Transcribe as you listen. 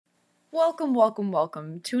Welcome, welcome,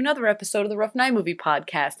 welcome to another episode of the Rough Night Movie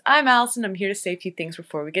Podcast. I'm Allison. I'm here to say a few things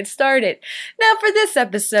before we get started. Now, for this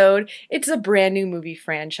episode, it's a brand new movie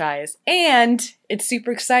franchise, and it's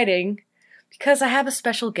super exciting because I have a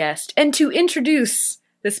special guest. And to introduce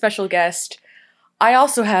this special guest, I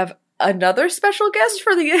also have another special guest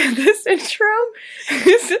for this intro.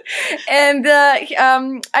 And this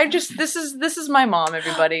is my mom,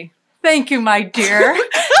 everybody. Thank you, my dear.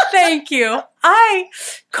 Thank you.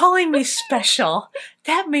 Calling me special,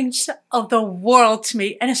 that means the world to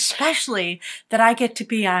me, and especially that I get to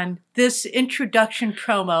be on this introduction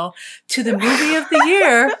promo to the movie of the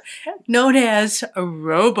year known as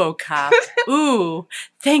RoboCop. Ooh,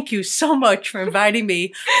 thank you so much for inviting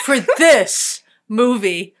me for this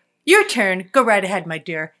movie. Your turn. Go right ahead, my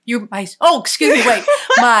dear.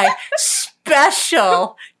 My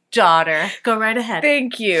special daughter. Go right ahead.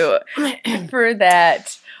 Thank you for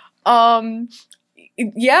that. Do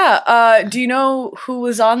you know who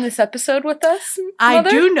was on this episode with us, Mother?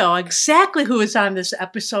 I do know exactly who is on this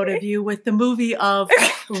episode of you with the movie of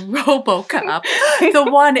RoboCop, the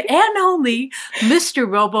one and only Mr.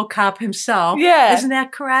 RoboCop himself. Yeah. Isn't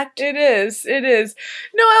that correct? It is.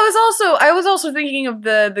 No, I was also thinking of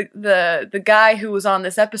the guy who was on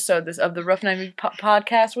this episode of the Rough Night Movie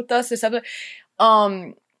podcast with us. This episode,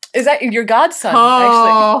 is that your godson?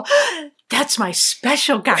 Oh, actually? That's my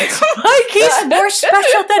special godson. He's more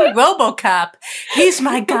special than RoboCop. He's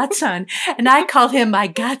my godson, and I call him my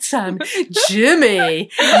godson, Jimmy.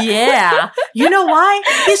 Yeah. You know why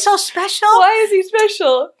he's so special? Why is he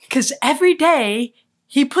special? Because every day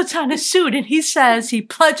he puts on a suit and he says he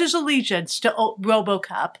pledges allegiance to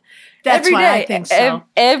RoboCop. That's every why day. I think so.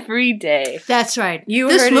 Every day. That's right.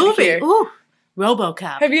 This heard movie. It here. Ooh,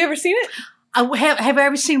 RoboCop. Have you ever seen it? Have I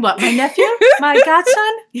ever seen what? My nephew? My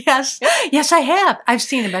godson? Yes. Yes, I have. I've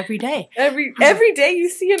seen him every day. Every day? You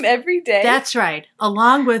see him every day? That's right.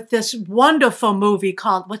 Along with this wonderful movie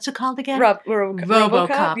called, what's it called again?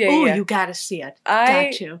 RoboCop. Yeah, Ooh, yeah. you gotta see it.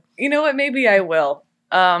 Got to. You know what? Maybe I will.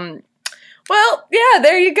 Well, yeah,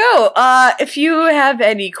 there you go. If you have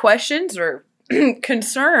any questions or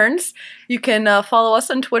concerns, you can follow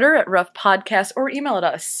us on Twitter at Rough Podcast or email at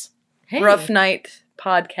us. Hey. Rough Night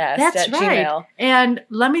Podcast That's at right. Gmail. And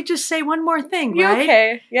let me just say one more thing, You right?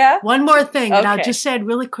 okay? Yeah? One more thing, and I'll Okay. just say it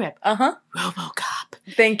really quick. Uh-huh. RoboCop.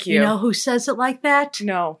 Thank you. You know who says it like that?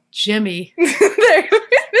 No. Jimmy. There-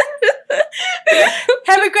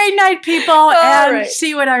 Have a great night, people, and right. see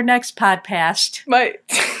you at our next podcast. My...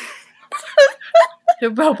 The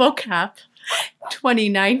RoboCop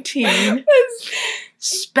 2019.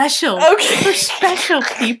 Special for special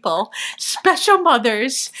people, special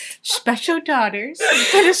mothers, special daughters,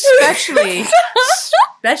 but especially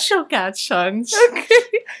special godsons. Okay.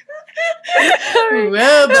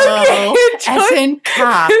 Robo, as in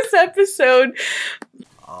cop. This episode.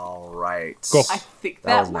 All right. Cool. I think That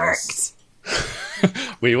that, was worked.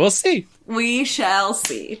 nice. We will see. We shall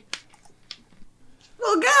see.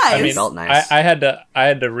 Well, guys. I mean, Felt nice. I had to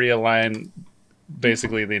realign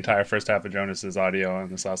basically the entire first half of Jonas's audio on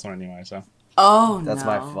this last one anyway. So, That's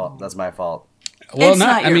my fault. That's my fault. well, It's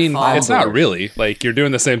not I your mean, fault. it's not really. Like you're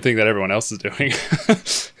doing the same thing that everyone else is doing.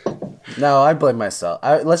 No, I blame myself.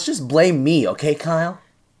 Let's just blame me, okay, Kyle?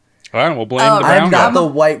 All right, we'll blame Oh, the I'm brown not one. the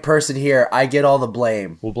white person here. I get all the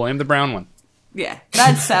blame. We'll blame the brown one. Yeah,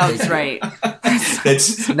 that sounds right.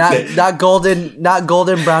 It's Not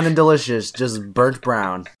golden, brown and delicious. Just burnt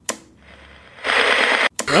brown.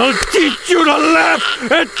 I'll teach you to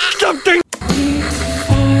laugh at something.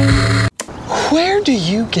 Where do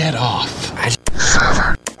you get off?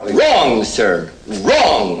 Wrong, sir.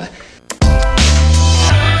 Wrong.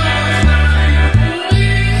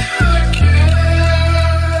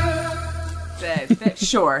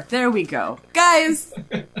 Sure, there we go. Guys,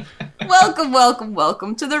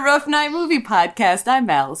 welcome to the Rough Night Movie Podcast. I'm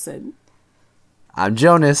Allison. I'm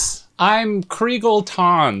Jonas. I'm Kriegel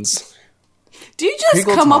Tons. Do you just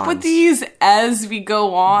Kriegel come up with Tons. these as we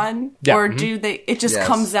go on? Yeah, Or mhm. do it just Yes.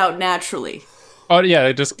 comes out naturally? Oh yeah,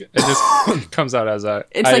 it just comes out as a.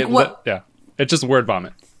 It's like what- Yeah, it's just word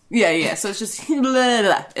vomit. Yeah, so it's just blah, blah,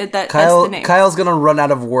 blah. That's Kyle, the name. Kyle's gonna run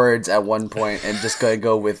out of words at one point and just gonna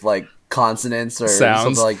go with like consonants or Sounds.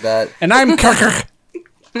 something like that. And I'm Guys,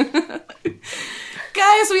 we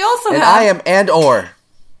also And have I am or.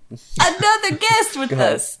 another guest with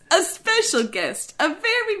ahead. us. A special guest. A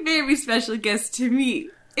very, very special guest to me.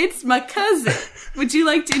 It's my cousin. Would you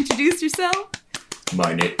like to introduce yourself?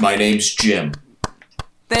 My name's Jim,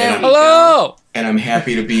 There we go. hello. and I'm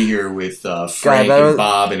happy to be here with Frank that was- and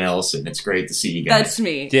Bob and Ellison. It's great to see you guys. That's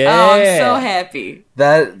me. Yeah. Oh, I'm so happy.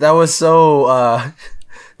 That was so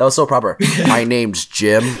was so proper. My name's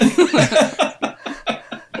Jim.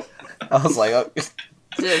 I was like, oh,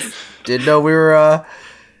 Just didn't know we were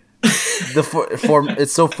form.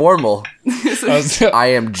 It's so formal.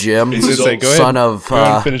 I am Jim, It's just like, go ahead. son of Go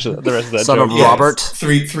ahead and finish the rest of that son joke. of Robert.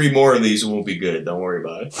 Three more of these won't be good. Don't worry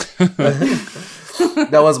about it.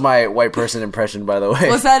 That was my white person impression, by the way.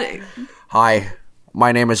 was that? Hi,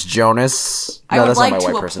 my name is Jonas. I No, would that's not like my to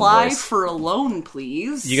white person apply voice. for a loan,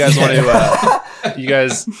 please. You guys want to? You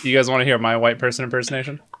guys want to hear my white person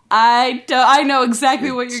impersonation? I know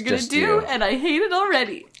exactly what It's you're gonna just do, you. and I hate it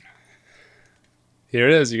already. Here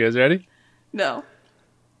it is. You guys ready? No,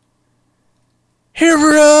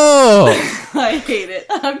 Hero! I hate it.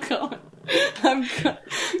 I'm going.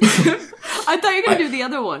 I thought you were gonna do the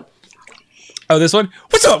other one. Oh, this one.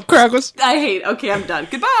 What's up, Crackles? I hate. Okay, I'm done.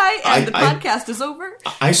 Goodbye. And the I- podcast is over.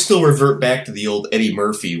 I still revert back to the old Eddie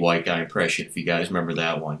Murphy white guy impression. If you guys remember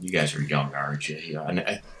that one, you guys are young, aren't you? Yeah, and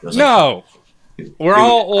it was like, No, we're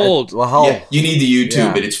all old. Well, how? Yeah, you need the YouTube,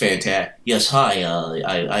 Yeah. it. It's fantastic. Yes, hi.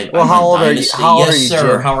 Well, how old are you? How old yes, are you,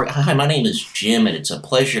 sir. Jim? Hi, my name is Jim, and it's a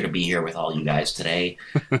pleasure to be here with all you guys today.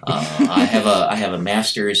 I have a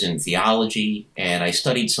master's in theology, and I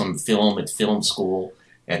studied some film at film school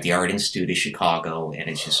at the Art Institute of Chicago, and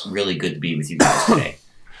it's just really good to be with you guys today.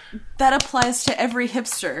 That applies to every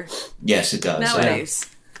hipster Yes, it does. nowadays.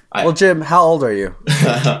 Well, Jim, how old are you?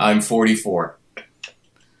 I'm 44.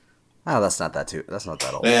 Oh, that's not that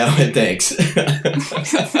old. Yeah, thanks.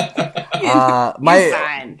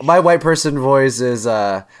 My white person voice is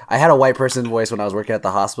I had a white person voice when I was working at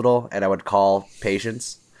the hospital, and I would call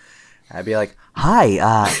patients. I'd be like,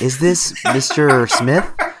 "Hi, is this Mr. Smith?"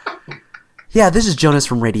 Yeah, this is Jonas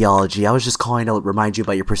from radiology. I was just calling to remind you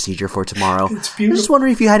about your procedure for tomorrow. I was just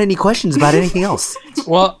wondering if you had any questions about anything else.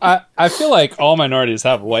 Well, I feel like all minorities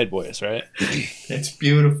have a white voice, right? It's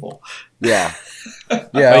beautiful. Yeah,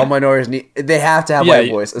 yeah. All minorities they have to have Yeah,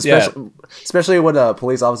 white voice, especially when a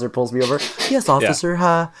police officer pulls me over. Yes, officer.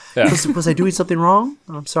 Was I doing something wrong?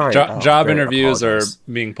 I'm sorry. Job great, interviews are apologize.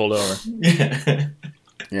 being pulled over.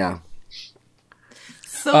 Yeah.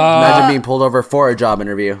 So Imagine being pulled over for a job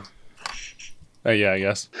interview. Yeah, I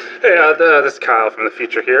guess. Hey, this is Kyle from the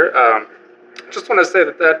future here. Just want to say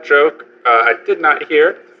that joke, I did not hear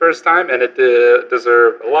it the first time, and it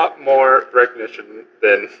deserved a lot more recognition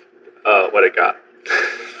than what it got.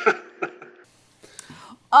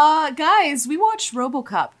 guys, we watched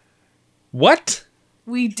RoboCop. What?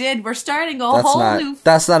 We did. We're starting a whole new.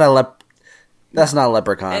 That's not a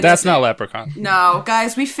Leprechaun. That's not Leprechaun. No,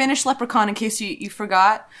 guys, we finished Leprechaun. In case you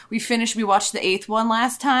forgot, we watched the 8th one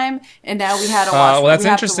last time, and now we had to watch. well, that's we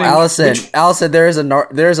have to interesting. watch- Allison, there is a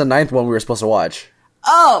 9th one we were supposed to watch.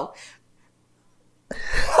 Oh.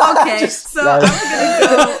 Okay, so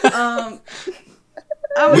I'm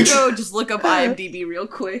gonna go just look up IMDb real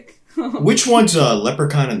quick. Which one's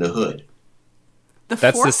Leprechaun in the Hood? The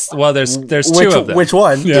That's fourth this. Well, there's two of them. Which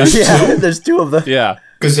one? Yeah. Yeah, there's two of them. Yeah.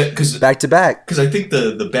 Because Back to back. I think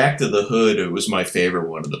the Back to the Hood was my favorite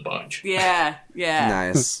one of the bunch. Yeah.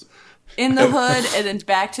 Nice. In the Hood and then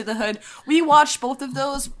Back to the Hood. We watched both of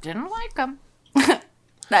those. Didn't like them.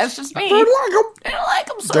 That's just me. Didn't like them. Didn't like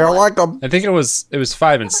them so Didn't much. like them. I think it was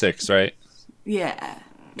 5 and 6, right? Yeah.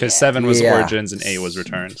 Because 7 was Yeah. Origins and 8 was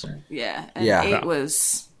Returns. Yeah. And Yeah. 8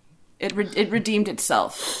 was... It redeemed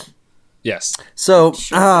itself. Yes. So, Isn't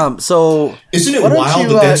it why don't wild you,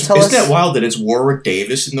 that tell isn't us- that wild that it's Warwick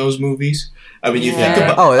Davis in those movies? I mean, you think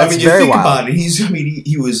about. Oh, that's I mean, you very think wild. about it.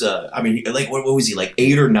 He was. Like what was he like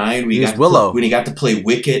 8 or 9 when He was got Willow. when he got to play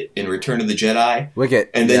Wicket in Return of the Jedi?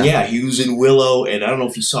 Wicket. And then he was in Willow, and I don't know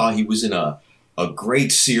if you saw he was in a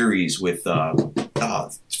great series with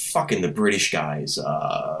fucking the British guys.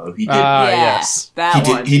 He did. Yes. That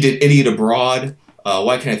one. He did Idiot Abroad.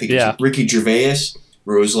 Why can't I think Yeah. of it? Ricky Gervais,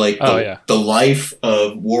 where it was like the life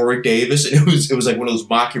of Warwick Davis, and it was like one of those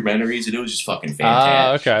mockumentaries, and it was just fucking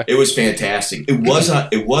fantastic. Okay. It was fantastic. It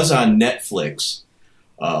was on Netflix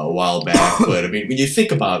a while back, but I mean, when you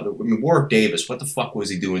think about it, I mean, Warwick Davis, what the fuck was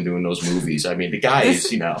he doing those movies? I mean, the guy is,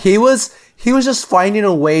 He was just finding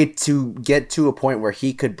a way to get to a point where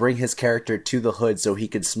he could bring his character to the hood so he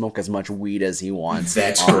could smoke as much weed as he wants.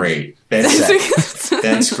 That's great.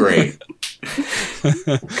 That's great.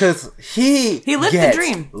 Because he lived the gets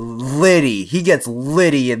dream. Litty. He gets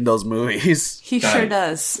litty in those movies. He sure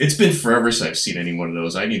does. It's been forever since I've seen any one of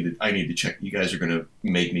those. I need to check. You guys are gonna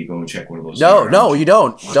make me go and check one of those. No, you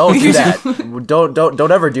don't. Don't do that.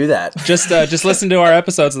 Don't ever do that. Just listen to our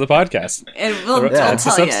episodes of the podcast. And we'll Yeah, I'll it's a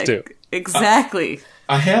tell you. substitute. Exactly.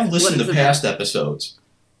 I have listened What to is past episodes.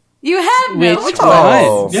 You have no. Which Which one?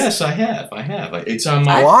 Oh. Yes, I have. It's on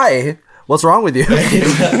my. Why? What's wrong with you?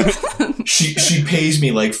 She pays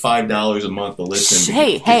me like $5 a month to listen.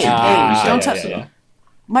 Hey, don't touch yeah.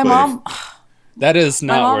 My mom. That is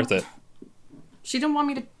My not mom- worth it. She didn't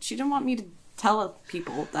want me to tell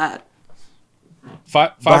people that.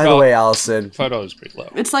 By the way, Allison, $5 is pretty low.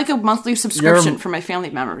 It's like a monthly subscription for my family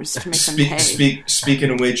members to make them pay. Speaking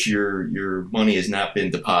of which, your money has not been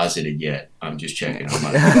deposited yet. I'm just checking on my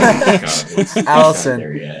account. It's Allison. not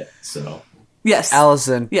there yet. So Yes.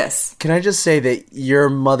 Allison, Yes. can I just say that your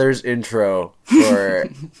mother's intro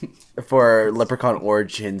for Leprechaun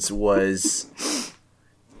Origins was...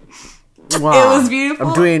 Wow. It was beautiful.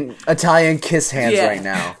 I'm doing Italian kiss hands Yeah. right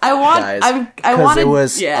now. I want. guys, I wanted. it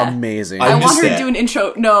was yeah. amazing. I I want missed her to that. do an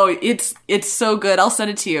intro. No, it's so good. I'll send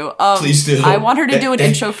it to you. Please do. I want her to do an That-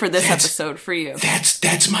 intro for this that's- episode for you.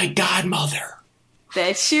 that's my godmother.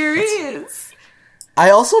 That sure is. I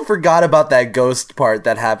also forgot about that ghost part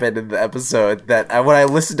that happened in the episode. When I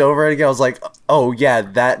listened over it again, I was like, "Oh yeah,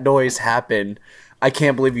 that noise happened." I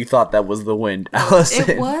can't believe you thought that was the wind, Allison.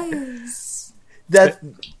 It was. That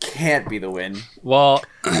can't be the wind. Well,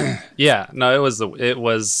 yeah, no, it was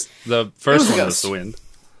the first one was ghost. the wind.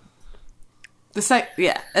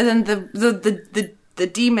 Yeah, and then the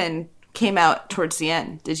demon came out towards the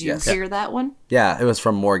end. Did you Yes. hear that one? Yeah, it was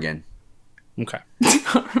from Morgan. Okay.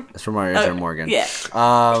 It's from our intern Morgan. Yeah.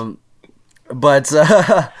 But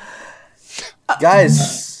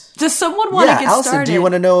guys, Does someone want to get Allison, started? do you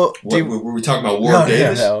want to know? Were we talking about Warwick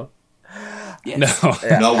Davis? No. Yes. No.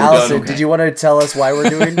 Yeah. No, we're Allison, done, okay. did you want to tell us why we're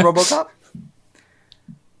doing RoboCop?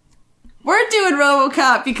 We're doing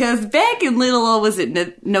RoboCop because back in Little Old, was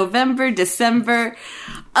it November, December?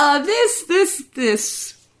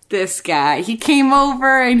 This guy, he came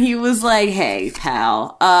over and he was like, "Hey,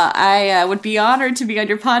 pal, I would be honored to be on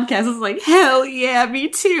your podcast." I was like, "Hell yeah, me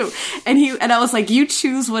too." And I was like, "You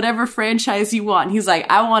choose whatever franchise you want." He's like,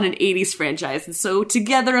 "I want an 80s franchise." And so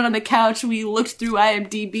together on the couch, we looked through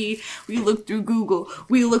IMDb, we looked through Google,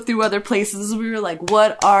 we looked through other places. We were like,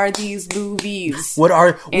 "What are these movies?" What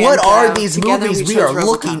are these together movies we chose are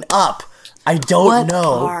looking RoboCop. up? I don't What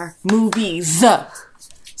know. are movies?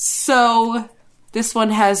 So this one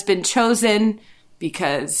has been chosen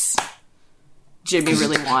because Jimmy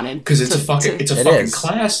really wanted. Because it's a fucking is.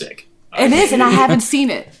 classic. It is, and I haven't seen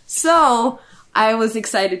it, so I was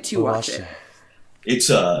excited to watch it. It's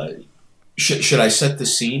should I set the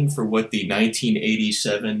scene for what the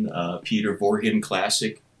 1987 Peter Vorgan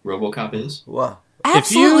classic RoboCop is? Whoa.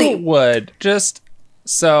 Absolutely. If you would just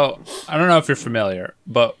so I don't know if you're familiar,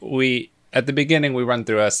 but at the beginning we run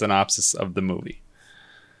through a synopsis of the movie.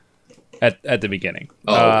 At the beginning.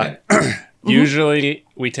 Oh, okay. Usually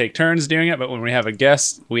we take turns doing it, but when we have a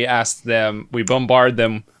guest, we bombard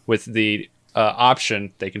them with the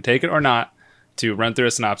option, they can take it or not, to run through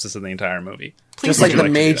a synopsis of the entire movie. Just like the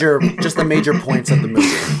major points of the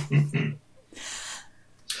movie.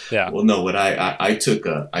 Yeah. Well, no, what I took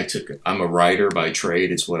I'm a writer by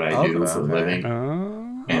trade. It's what I do for a living.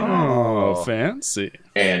 Oh, fancy.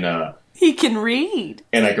 And He can read.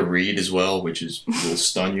 and I can read as well, which will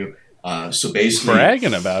stun you. So basically,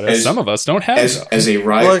 Bragging about it. Some of us don't have it. as a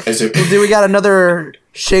writer, Look, do we got another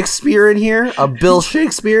Shakespeare in here? A Bill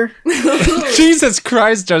Shakespeare? Jesus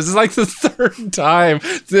Christ, Joe. This is like the third time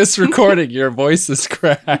this recording your voice is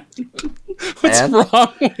cracked. What's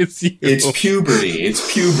wrong with you? It's puberty.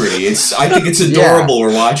 I think it's adorable.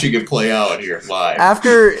 We're watching it play out here live.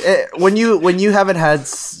 After when you haven't had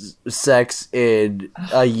sex in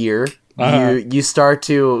a year, you start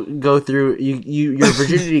to go through your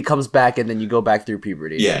virginity comes back, and then you go back through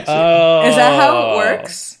puberty. Yes. Is that how it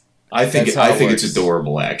works? I think That's how it it's works.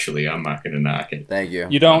 adorable. Actually, I'm not going to knock it. Thank you.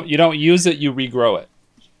 You don't use it, you regrow it.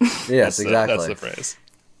 Yes, exactly. That's the phrase.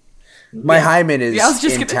 My hymen is Yeah, I was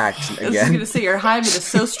just intact I was just again. gonna say your hymen is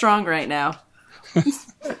so strong right now.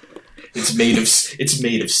 It's made of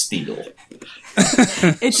steel.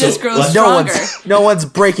 It just grows like, stronger. No one's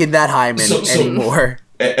breaking that hymen So- anymore.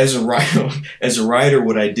 As a writer,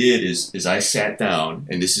 what I did is I sat down,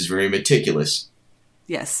 and this is very meticulous.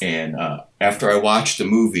 Yes. And after I watched the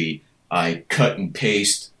movie, I cut and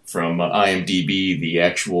paste from IMDb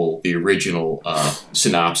the original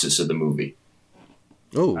synopsis of the movie.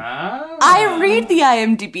 Ooh. I read the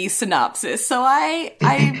IMDb synopsis, so I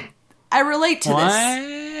relate to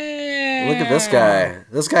this. Look at this guy.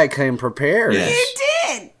 This guy came prepared. Yes.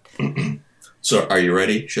 You did. So, are you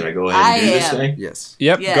ready? Should I go ahead and do this thing? Yes.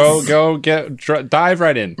 Yep. Yes. Go dive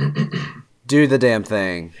right in. Do the damn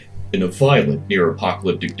thing. In a violent,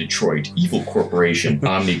 near-apocalyptic Detroit, evil corporation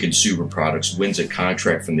Omni Consumer Products wins a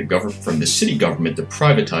contract from the city government to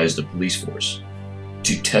privatize the police force.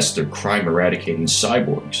 To test their crime-eradicating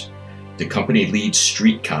cyborgs, the company lead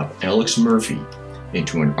street cop Alex Murphy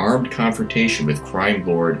into an armed confrontation with crime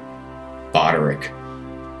lord Boderick,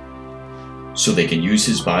 so they can use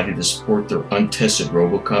his body to support their untested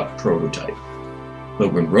RoboCop prototype.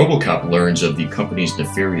 But when RoboCop learns of the company's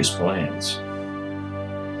nefarious plans,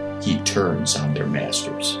 he turns on their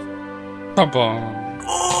masters. Ba-bum.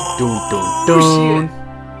 Dun, dun,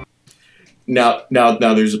 dun. Now,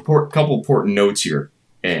 there's a couple important notes here,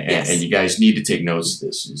 and you guys need to take notes of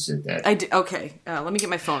this. Is that I do. Okay, let me get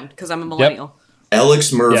my phone because I'm a millennial.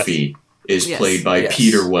 Alex Murphy is played by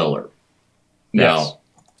Peter Weller. Now,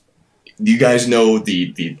 you guys know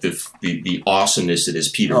the awesomeness that is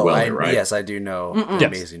Peter Weller, right? Yes, I do know the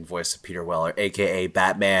amazing voice of Peter Weller, aka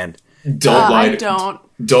Batman. Don't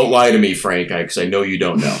lie to me, Frank, because I know you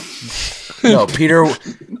don't know. No, Peter.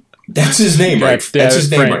 That's his name, right? That's his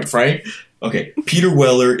name, Frank. right, Frank? Okay, Peter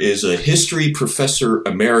Weller is a history professor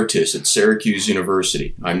emeritus at Syracuse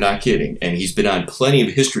University. I'm not kidding. And he's been on plenty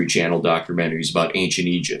of History Channel documentaries about ancient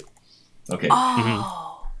Egypt. Okay.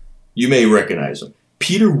 Oh. You may recognize him.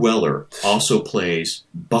 Peter Weller also plays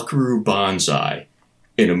Buckaroo Banzai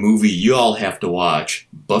in a movie you all have to watch,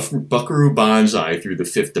 Buckaroo Banzai Through the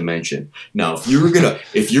Fifth Dimension. Now, if you were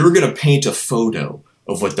gonna paint a photo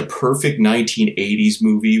of what the perfect 1980s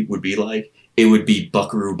movie would be like, it would be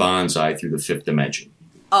Buckaroo Banzai Through the Fifth Dimension.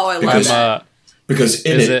 Oh, I love that. Because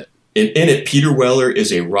in it, Peter Weller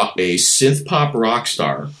is a synth pop rock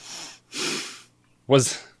star.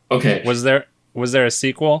 Was there a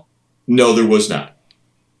sequel? No, there was not.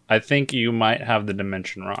 I think you might have the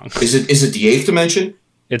dimension wrong. Is it the eighth dimension?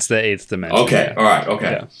 It's the eighth dimension. Okay, yeah. all right,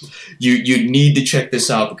 okay. Yeah. You need to check this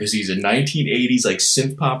out because he's a 1980s like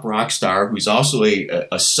synth pop rock star who's also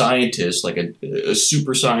a scientist, like a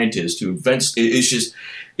super scientist who invents. It is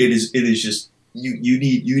just you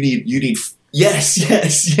need. Yes.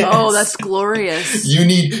 Oh, that's glorious. You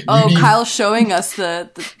need. Kyle's showing us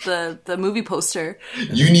the movie poster.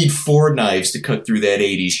 You need 4 knives to cut through that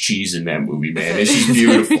 80s cheese in that movie, man. It's just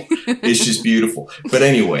beautiful. It's just beautiful. But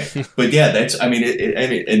anyway, that's. I mean,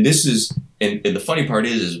 and this is, and the funny part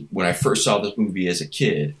is when I first saw this movie as a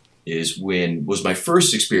kid was my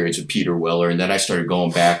first experience with Peter Weller, and then I started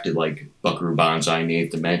going back to like Buckaroo Banzai in the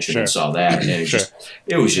Eighth Dimension and saw that, and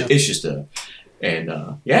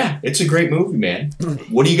it's a great movie, man.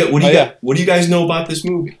 What do you guys know about this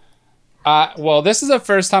movie? Well, this is the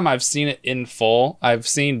first time I've seen it in full. I've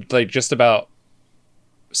seen like just about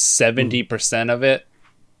 70% of it,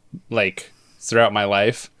 like throughout my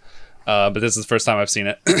life. But this is the first time I've seen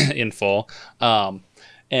it in full.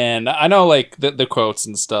 And I know like the quotes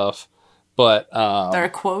and stuff, but there are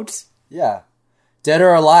quotes. Yeah. Dead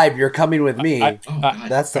or alive, you're coming with me.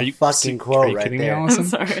 That's the fucking quote are you right kidding there. Me,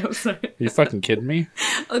 Allison? I'm sorry. Are you fucking kidding me?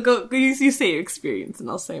 I'll go. You say your experience, and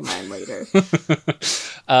I'll say mine later.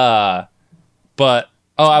 But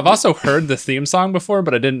I've also heard the theme song before,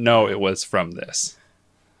 but I didn't know it was from this.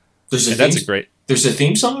 There's a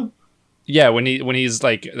theme song? Yeah, when he's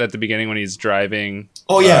like at the beginning when he's driving.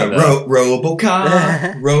 Oh yeah,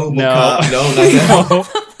 RoboCop. No.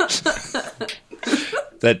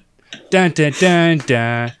 That dun dun dun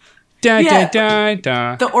dun dun dun dun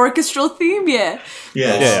dun. The orchestral theme, yeah.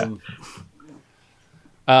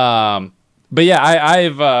 But yeah,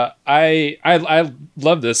 I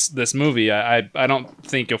love this movie. I don't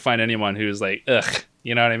think you'll find anyone who's like, ugh,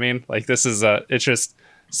 you know what I mean? Like this is it's just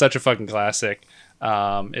such a fucking classic.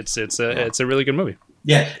 It's a really good movie.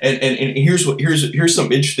 Yeah, and here's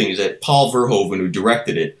something interesting is that Paul Verhoeven, who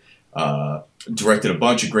directed it, directed a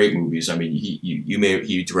bunch of great movies. I mean,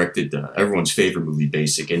 he directed everyone's favorite movie,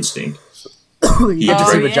 Basic Instinct. He had to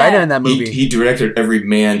see vagina in that movie. He directed every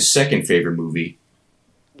man's second favorite movie,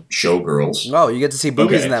 Showgirls. Oh, you get to see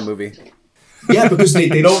boobies in that movie. Yeah, because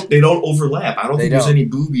they don't overlap. I don't think there's any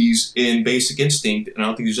boobies in Basic Instinct, and I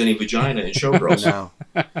don't think there's any vagina in Showgirls. No.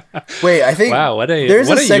 Wait, I think there's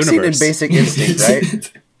a sex scene in Basic Instinct,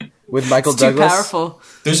 right? With Michael Douglas. Too powerful.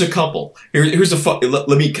 There's a couple. Here's a fun.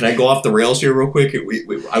 Can I go off the rails here real quick?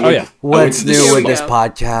 What's new with this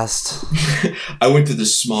podcast? I went to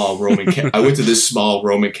this small Roman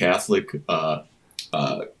Catholic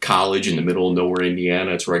college in the middle of nowhere,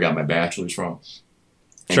 Indiana. That's where I got my bachelor's from.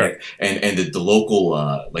 Sure. And the local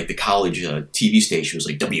like the college TV station was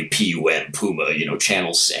like WPUM Puma,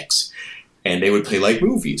 Channel 6, and they would play like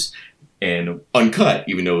movies and uncut,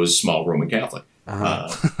 even though it was small Roman Catholic. And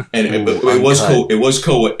it was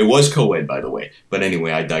co-ed, by the way. But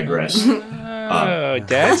anyway, I digress. Oh,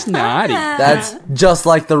 that's naughty. That's just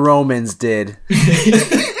like the Romans did.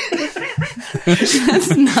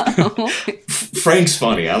 That's not. Frank's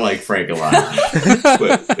funny. I like Frank a lot,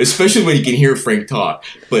 but especially when you can hear Frank talk.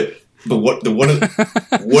 But But one of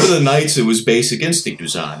the nights it was Basic Instinct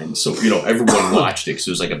was on, and so everyone watched it because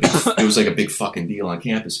it was like a big fucking deal on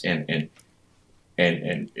campus, and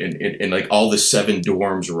like all the 7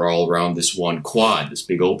 dorms were all around this one quad, this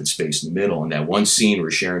big open space in the middle, and that one scene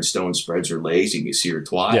where Sharon Stone spreads her legs, you can see her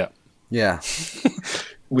twat. Yeah.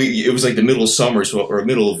 It was like the middle of summer, or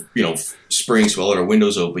middle of spring, so all our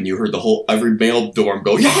windows open. You heard every male dorm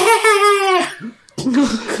go, yeah,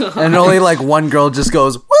 and only like one girl just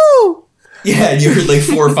goes, woo. Yeah, and you heard like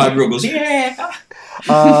 4 or 5 girls goes, yeah.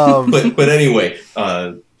 But anyway,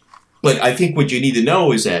 but I think what you need to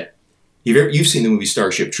know is that you've seen the movie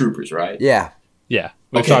Starship Troopers, right? Yeah. Yeah,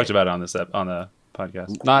 we've talked about it on the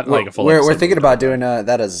podcast. Not like a full. We're thinking about doing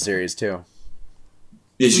that as a series too.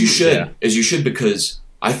 As you should, because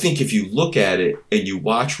I think if you look at it and you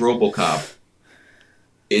watch RoboCop,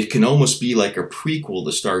 it can almost be like a prequel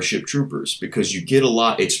to Starship Troopers because you get a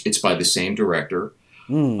lot. It's by the same director,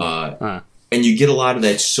 and you get a lot of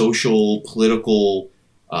that social, political,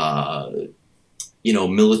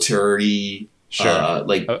 military.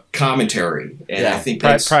 Commentary, and I think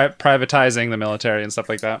that's privatizing the military and stuff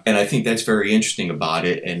like that. And I think that's very interesting about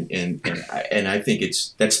it, and I think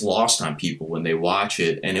that's lost on people when they watch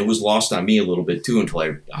it, and it was lost on me a little bit too until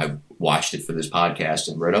I watched it for this podcast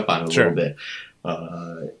and read up on it a little bit.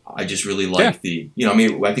 I just really like I think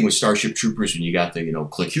with Starship Troopers when you got the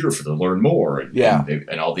click here for the learn more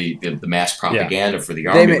and all the mass propaganda for the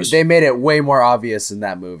army. They made it way more obvious in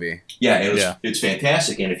that movie. Yeah, it's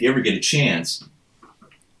fantastic. And if you ever get a chance,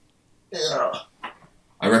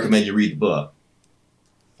 I recommend you read the book.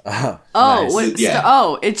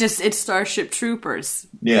 It's Starship Troopers.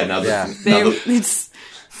 Yeah, it's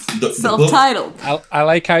self-titled. I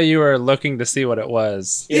like how you were looking to see what it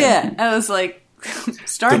was. Yeah, I was like,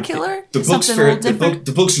 Star Killer?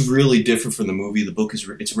 The book's really different from the movie. The book it's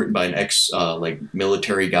written by an ex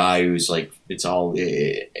military guy who's like it's all.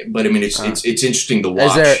 But I mean, it's interesting to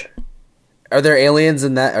watch. Are there aliens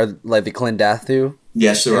in that? Are like the Klendathu?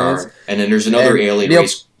 Yes, there are. And then there's another alien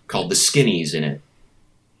race called the Skinnies in it.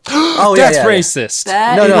 Oh, that's racist.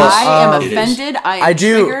 I am offended. I am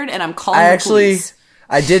triggered, and I'm calling the police.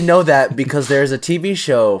 I did know that because there's a TV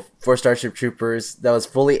show for Starship Troopers that was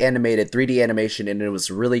fully animated, 3D animation, and it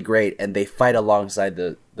was really great. And they fight alongside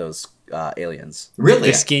those aliens.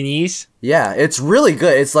 Really, the Skinnies. Yeah, it's really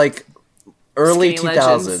good. It's like early Skinny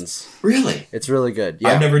 2000s. Legends. Really, it's really good. Yeah,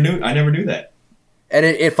 I never knew that. And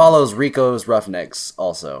it follows Rico's Roughnecks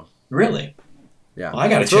also. Really? Yeah, well, I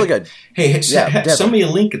gotta it's check. Really good. Hey, send me a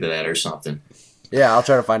link to that or something. Yeah, I'll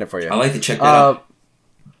try to find it for you. I like to check that out.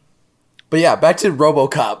 But yeah, back to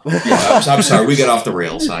RoboCop. Yeah, I'm sorry, we got off the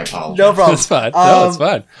rails. I apologize. No problem. It's fine. No, it's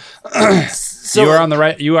fine. So, you are on the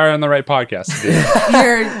right podcast.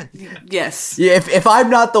 Yes. Yeah, if I'm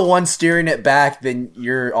not the one steering it back, then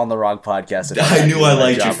you're on the wrong podcast. I knew I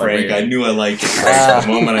liked you, Frank. I knew I liked you from the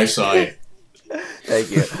moment I saw you.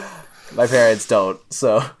 Thank you. My parents don't,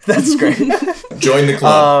 so that's great. Join the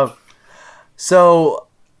club. So,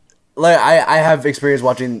 like, I have experience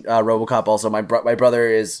watching RoboCop. Also, my brother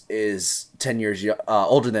is 10 years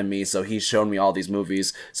older than me, so he's shown me all these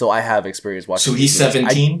movies. So I have experience watching. So he's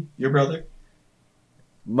 17. Your brother?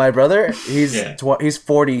 My brother, he's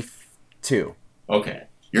 42. Okay,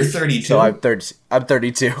 you're 32. So I'm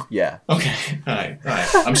 32. Yeah. Okay. All right.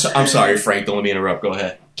 I'm sorry, Frank. Don't let me interrupt. Go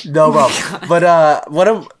ahead. No problem. But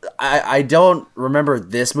I don't remember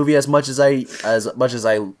this movie as much as I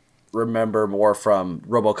remember more from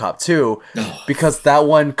RoboCop 2 because that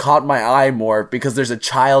one caught my eye more because there's a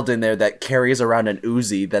child in there that carries around an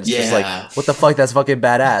Uzi that's just like, what the fuck, that's fucking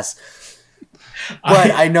badass.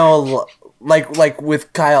 But I know like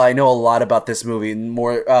with Kyle, I know a lot about this movie,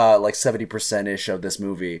 more like 70%ish of this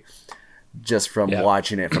movie just from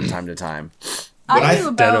watching it from time to time.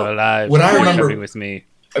 Dead or Alive. What I remember with me.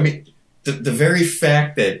 I mean, the very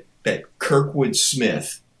fact that Kirkwood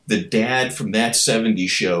Smith, the dad from that 70s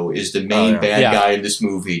show, is the main bad guy in this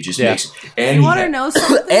movie just makes. And you want to know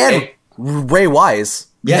something? And Ray Wise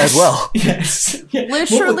as well. Yes.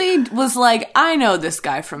 Literally was like, I know this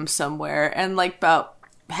guy from somewhere, and like about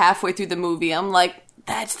halfway through the movie, I'm like,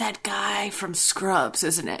 that's that guy from Scrubs,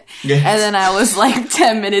 isn't it? Yes. And then I was like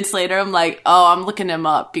 10 minutes later, I'm like, oh, I'm looking him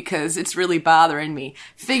up because it's really bothering me.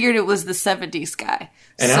 Figured it was the 70s guy.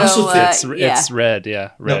 And I also think it's Red,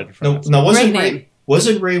 Red. No,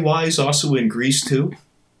 wasn't Ray Wise also in Grease 2?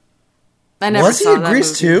 I never saw that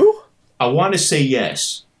Grease 2? I want to say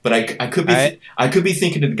yes, but I could be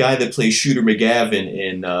thinking of the guy that plays Shooter McGavin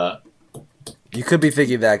in. You could be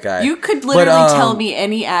thinking that guy. You could literally tell me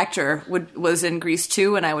any actor was in Grease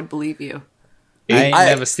 2 and I would believe you. I ain't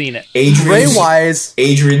never seen it. Ray Wise.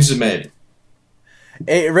 Adrian Zemed.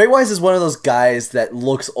 Ray Wise is one of those guys that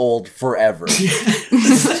looks old forever.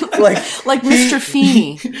 like Mr.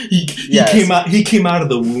 Feeney. He came out of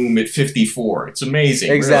the womb at 54. It's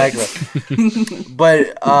amazing. Exactly. Really.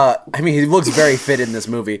 But I mean, he looks very fit in this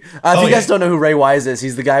movie. If you guys don't know who Ray Wise is,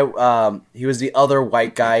 he's the guy. He was the other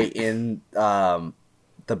white guy in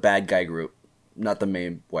the bad guy group, not the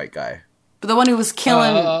main white guy, but the one who was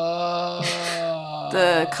killing the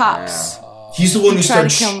cops. Yeah. He's the one who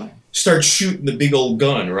starts shooting the big old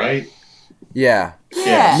gun, right? Yeah.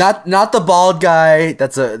 Yeah. Not the bald guy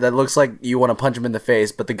that looks like you want to punch him in the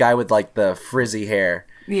face, but the guy with like the frizzy hair.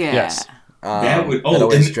 Yeah. Yes. That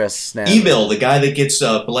always dress snap. Emil, the guy that gets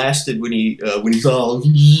blasted when he falls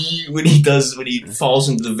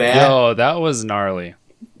into the vat. Yo, that was gnarly.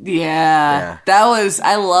 Yeah.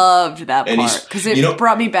 I loved that part because it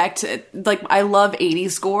brought me back to, like, I love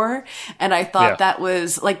 80s gore, and I thought that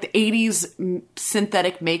was, like, the 80s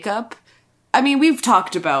synthetic makeup. I mean, we've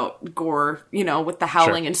talked about gore, with the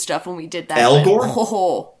howling and stuff when we did that. Al Gore? Al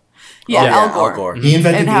Gore. He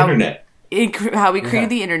invented the internet. How we created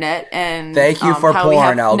the internet, and thank you for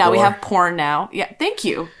porn, Al Gore. Now we have porn now. Yeah, thank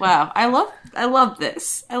you. Wow, I love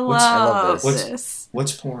this. I love this.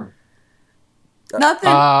 What's porn?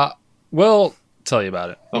 Nothing. We'll tell you about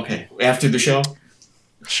it. Okay, after the show.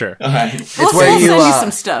 Sure. All right. We'll send you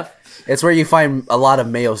some stuff. It's where you find a lot of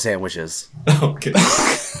mayo sandwiches. Okay.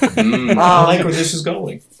 I like where this is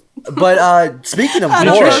going. But speaking of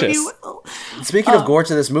gore, of gore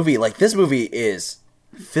to this movie, like, this movie is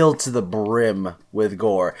filled to the brim with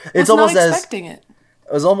gore. It's almost not expecting it.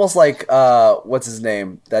 It was almost like what's his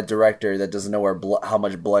name? That director that doesn't know how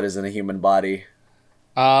much blood is in a human body.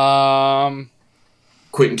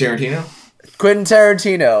 Quentin Tarantino? Quentin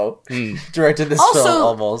Tarantino directed this film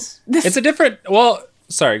almost. It's a different... Well,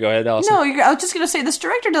 sorry, go ahead, Allison. No, I was just going to say, this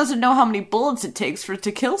director doesn't know how many bullets it takes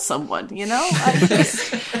to kill someone,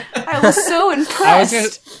 I was so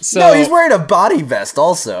impressed. No, he's wearing a body vest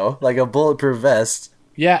also, like a bulletproof vest.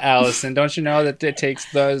 Yeah, Allison, don't you know that they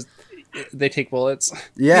take bullets?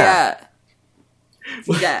 Yeah.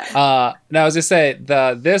 Now, I was going to say,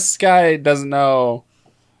 this guy doesn't know...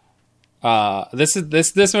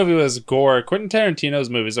 This movie was gore. Quentin Tarantino's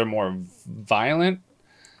movies are more violent.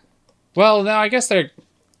 Well, no, I guess they're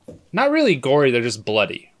not really gory. They're just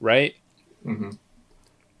bloody, right? Mm-hmm.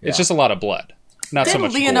 It's just a lot of blood, not so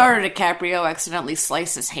much. Leonardo DiCaprio accidentally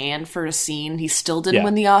slice his hand for a scene? He still didn't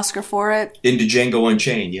win the Oscar for it. Into Django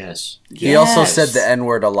Unchained, yes. He also said the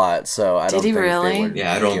N-word a lot, so I don't think really? they would.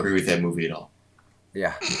 Yeah, I don't agree with that movie at all.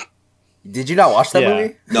 Yeah. Did you not watch that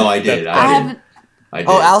movie? No, I did. I haven't. I did.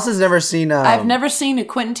 Oh, Allison's never seen... I've never seen a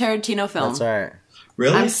Quentin Tarantino film. That's all right.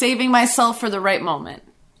 Really? I'm saving myself for the right moment.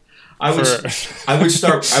 I would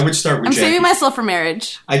start with I'm saving myself for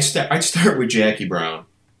marriage. I'd start with Jackie Brown.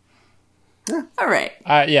 Yeah. All right.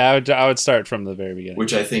 I would start from the very beginning.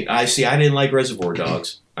 Which I didn't like Reservoir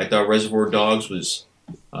Dogs. I thought Reservoir Dogs was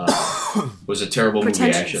a terrible movie,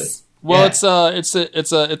 actually. Well,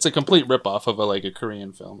 it's a complete ripoff of a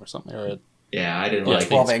Korean film or something. I didn't like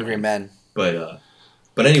 12 Angry Men. But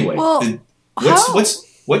anyway, well,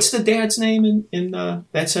 what's the dad's name in that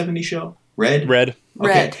 70s show? Red. Red.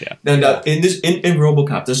 Yeah. And in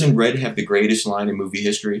RoboCop, doesn't Red have the greatest line in movie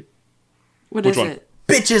history? Which is it?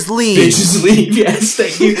 Bitches leave. Bitches leave. Yes,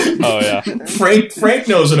 thank you. Oh yeah. Frank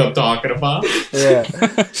knows what I'm talking about. Yeah.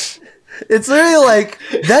 It's literally like,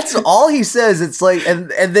 that's all he says. It's like, and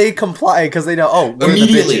they comply because they know. Oh, we're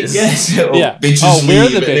immediately. The bitches. Yes. Bitches leave. We're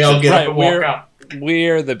the bitches. They all get up and walk out.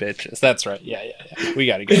 We're the bitches. That's right. Yeah. We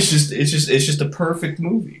gotta go. It's just a perfect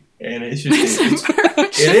movie, and it is.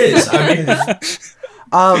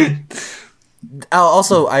 I mean,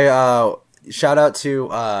 also, I shout out to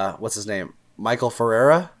what's his name, Michael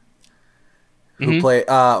Ferreira, who played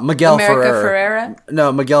Miguel Ferreira.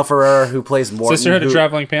 No, Miguel Ferreira, who plays Morton. Sisterhood of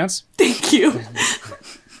Traveling Pants. Thank you.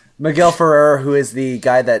 Miguel Ferreira, who is the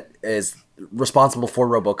guy that is responsible for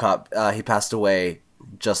RoboCop. He passed away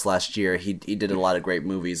just last year. He did a lot of great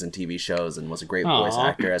movies and TV shows and was a great voice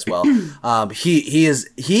actor as well. He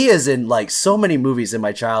is in like so many movies in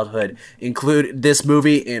my childhood, include this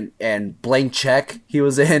movie and Blank Check he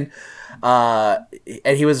was in. And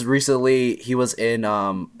he was in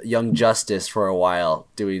Young Justice for a while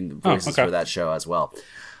doing voices for that show as well.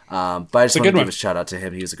 But I just want to give a shout out to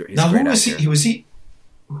him. He's a great actor.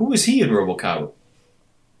 Who was he in RoboCop?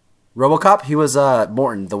 RoboCop? He was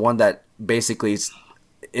Morton, the one that basically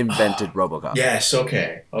invented RoboCop. Yes,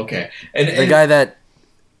 okay. And the guy that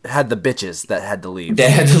had the bitches that had to leave.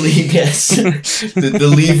 That had to leave, yes.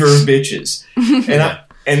 the lever of bitches.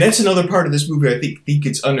 And that's another part of this movie I think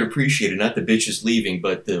it's underappreciated. Not the bitches leaving,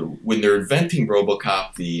 but when they're inventing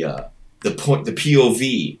RoboCop, the the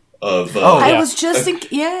POV of. I was just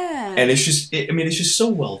thinking, yeah. And it's just, it's just so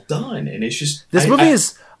well done, and it's just this movie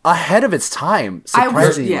is ahead of its time.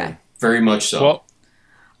 Surprisingly, very much so. Well,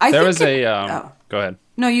 there was a. Go ahead.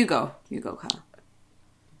 No, you go. You go, Kyle.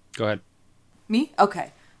 Go ahead. Me?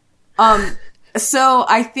 Okay. So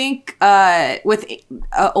I think with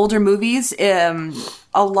older movies,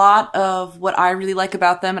 a lot of what I really like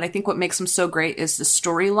about them, and I think what makes them so great, is the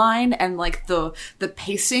storyline and like the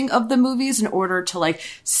pacing of the movies in order to like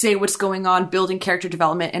say what's going on, building character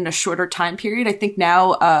development in a shorter time period. I think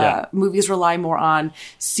now movies rely more on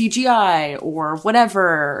CGI or whatever,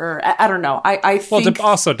 or I don't know. I think it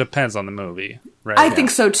also depends on the movie. Right? I think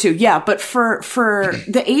so too, yeah. But for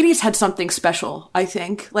the 80s had something special, I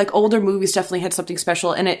think. Like, older movies definitely had something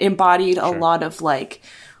special, and it embodied a lot of, like,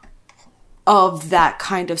 of that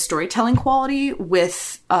kind of storytelling quality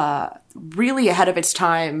with really ahead of its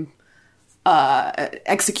time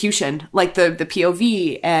execution. Like, the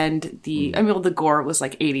POV and the gore was,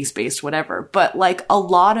 like, 80s based, whatever. But, like, a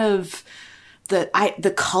lot of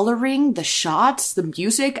the coloring, the shots, the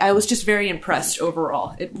music, I was just very impressed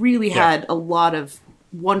overall. It really had a lot of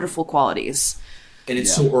wonderful qualities. And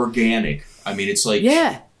it's so organic. I mean, it's like,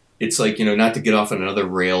 it's like, not to get off on another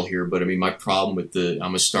rail here, but I mean, my problem with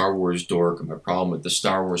I'm a Star Wars dork, and my problem with the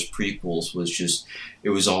Star Wars prequels was just,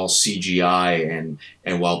 it was all CGI,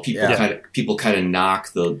 and while people kind of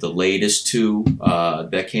knock the latest two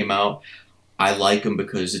that came out, I like them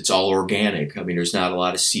because it's all organic. I mean, there's not a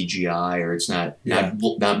lot of CGI, or it's not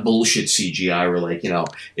bullshit CGI. Or like,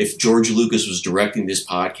 if George Lucas was directing this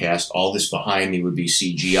podcast, all this behind me would be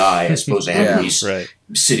CGI, as opposed to having me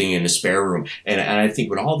sitting in a spare room. And I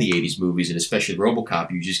think with all the '80s movies, and especially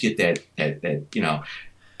RoboCop, you just get that.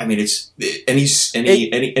 I mean, it's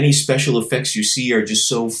any special effects you see are just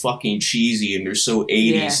so fucking cheesy, and they're so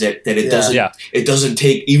 80s that it doesn't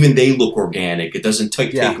take, even they look organic. It doesn't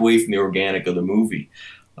take away from the organic of the movie.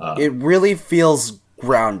 It really feels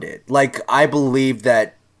grounded. Like, I believe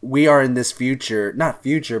that we are in this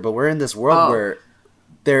but we're in this world where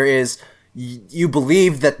there is, you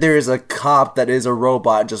believe that there is a cop that is a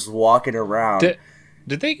robot just walking around.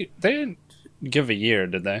 They didn't give a year,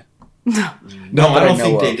 did they? No, I don't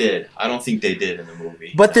think they did. I don't think they did in the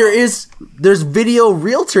movie. But there's video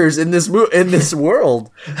realtors in this world.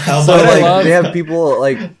 So they have people,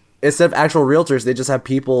 like, instead of actual realtors, they just have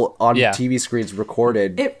people on TV screens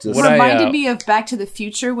recorded. It reminded me of Back to the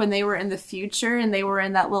Future, when they were in the future and they were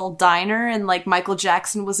in that little diner, and like Michael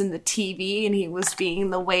Jackson was in the TV and he was being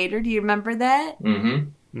the waiter. Do you remember that?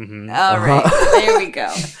 Mm-hmm. All right, there we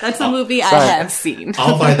go. That's a movie I have seen.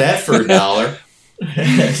 I'll buy that for $1. That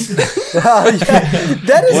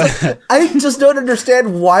is. I just don't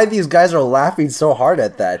understand why these guys are laughing so hard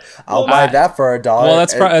at that. I'll buy that for $1.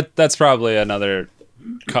 Well, that's probably another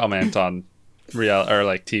comment on real or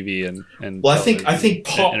like TV and. Well, I think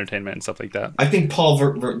Paul, entertainment and stuff like that. I think Paul,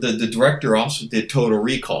 the director, also did Total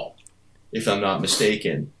Recall, if I'm not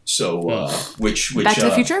mistaken. So, which Back to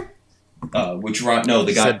the Future.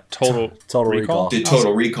 The guy Total Recall did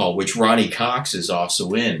Total Recall, which Ronnie Cox is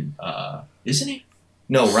also in, isn't he?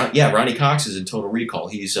 No, Ronnie Cox is in Total Recall.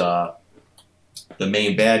 He's the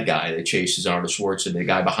main bad guy that chases Arnold Schwarzenegger, the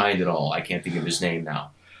guy behind it all. I can't think of his name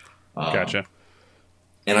now. Gotcha.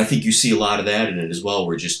 And I think you see a lot of that in it as well,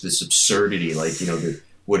 where just this absurdity, like,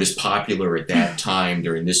 what is popular at that time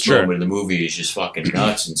during this moment of the movie is just fucking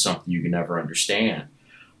nuts and something you can never understand.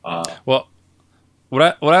 Well,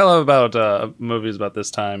 what I love about movies about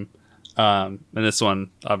this time, and this one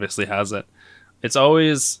obviously has it, it's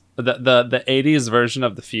always the 80s version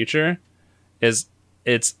of the future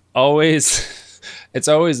it's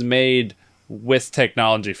always made with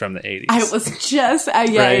technology from the 80s. I was just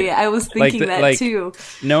I was thinking that too.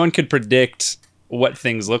 No one could predict what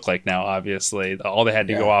things look like now. Obviously, all they had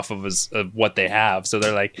to go off of was what they have. So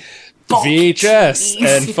they're like VHS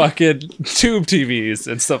and fucking tube TVs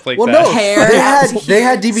and stuff like that. No, they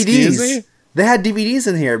had DVDs. They had DVDs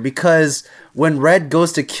in here because when Red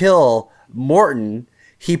goes to kill Morton,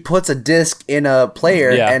 he puts a disc in a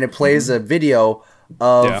player and it plays a video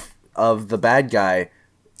of the bad guy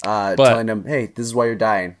telling him, "Hey, this is why you're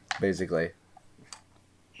dying," basically.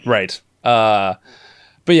 Right. But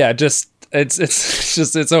yeah,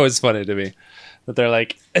 it's always funny to me that they're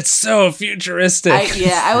like, it's so futuristic.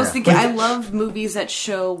 I was thinking, I love movies that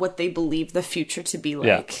show what they believe the future to be like.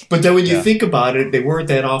 Yeah. But then when you think about it, they weren't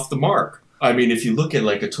that off the mark. I mean, if you look at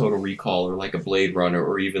like a Total Recall or like a Blade Runner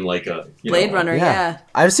or even like a Blade Runner,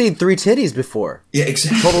 I've seen 3 titties before. Yeah,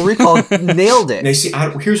 exactly. Total Recall nailed it. Now, see,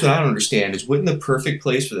 here's what I don't understand: is wouldn't the perfect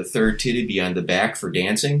place for the third titty be on the back for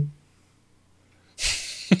dancing?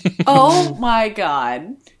 Oh my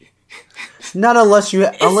god! Not unless you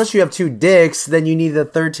have two dicks, then you need the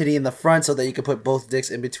third titty in the front so that you can put both dicks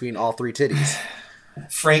in between all three titties.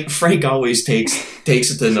 Frank always takes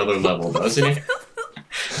it to another level, doesn't he?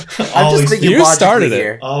 I'm just thinking you started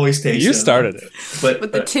here. it. Always takes. You started it. But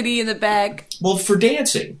With the titty in the bag. well, for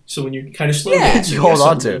dancing. So when you're kind of slow Yeah. dancing, You hold have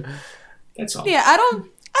on something- to. That's all. Yeah, I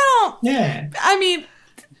don't. Yeah. I mean,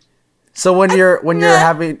 So when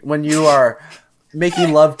you are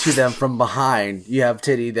making love to them from behind, you have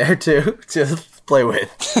titty there too to play with.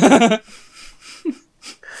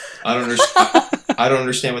 I don't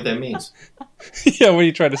understand what that means. Yeah, what are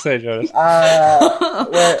you trying to say, Jonas?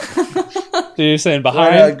 Where You're saying when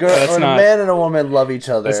behind? a girl, That's when not. a man and a woman love each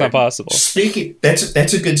other. That's not possible. Speaking, that's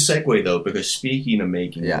a good segue though, because speaking of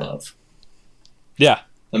making Yeah. love, Yeah,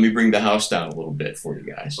 let me bring the house down a little bit for you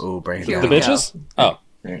guys. Oh, bring it Here down. the we bitches. Oh,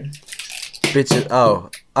 Right. Bitches.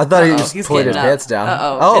 Oh, I thought he just he's pulled his getting up. pants down.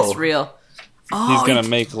 Uh-oh, it's real. Oh, he's gonna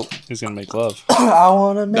make love. I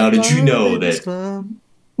wanna make Now, did you love know in this that- club.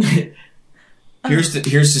 Here's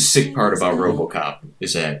the sick part about RoboCop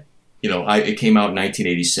is that it came out in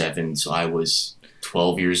 1987, so I was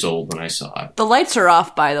 12 years old when I saw it. The lights are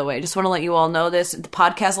off, by the way. Just want to let you all know this. The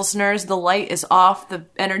podcast listeners, the light is off. The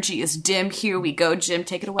energy is dim. Here we go, Jim.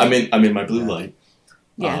 Take it away. I'm in my blue light.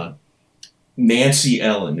 Yeah. Nancy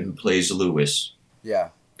Ellen, who plays Lewis, Yeah.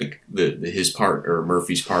 his partner,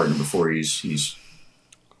 Murphy's partner, before he's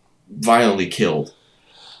violently killed.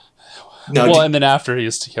 Now, Well, and then after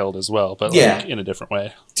he's killed as well, but Yeah. like in a different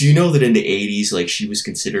way. do you know that in the 80s, like, she was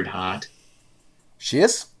considered hot? She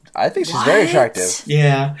is. I think she's very attractive.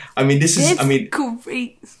 Yeah. I mean,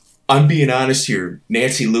 Great. I'm being honest here.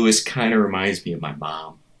 Nancy Lewis kind of reminds me of my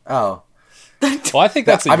mom. Oh. Well, I think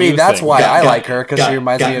that's. I mean, that's thing. why I God- like her, because she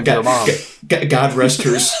reminds me of your mom. God rest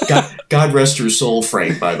her. God rest her soul,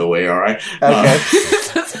 Frank. By the way, all right. Okay.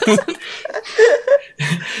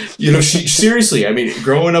 She seriously. I mean,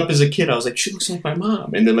 growing up as a kid, I was like, she looks like my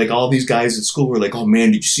mom. And then, like, all these guys at school were like, "Oh man,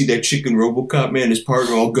 did you see that chick in RoboCop? Man, his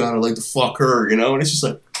partner. Oh god, I'd like to fuck her." And it's just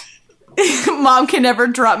like, Mom can never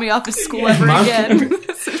drop me off at school ever Mom again.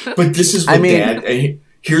 but this is what I mean- Dad.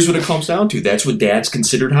 Here's what it comes down to. That's what dads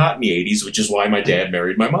considered hot in the 80s, which is why my dad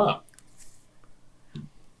married my mom.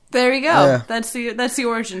 There you go. Yeah. That's the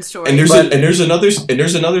origin story. And there's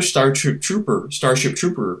another Starship Trooper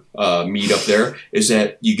meet up there. Is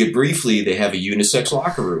that you get briefly? They have a unisex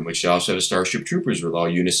locker room, which they also have a Starship Troopers with all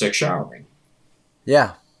unisex showering.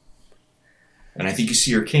 Yeah. And I think you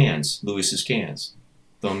see her cans, Lewis's cans,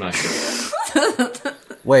 though I'm not sure.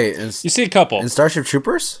 Wait, You see a couple. in Starship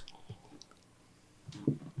Troopers?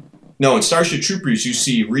 No, in Starship Troopers you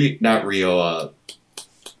see not Rio.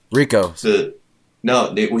 Rico. You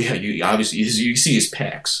see his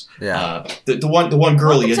pecs. Yeah. The one girl.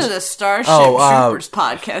 Welcome he to has, the Starship Troopers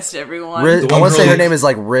podcast, everyone. The I one want to say girl- her name is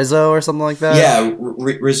like Rizzo or something like that. yeah,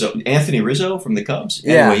 Rizzo, Anthony Rizzo from the Cubs.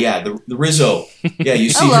 Yeah. Anyway, yeah, the Rizzo. Yeah, you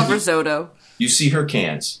see. I love her, risotto. You see her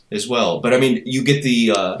cans as well, but I mean, you get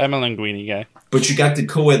the. I'm a linguini guy. But you got the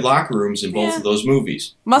co-ed locker rooms in both Yeah. of those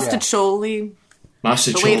movies. Mustacholi.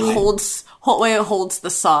 The way it holds the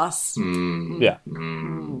sauce. Yeah.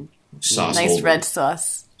 Sauce Nice holding. red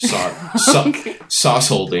sauce. Sauce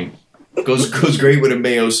holding goes great with a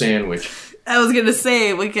mayo sandwich. I was gonna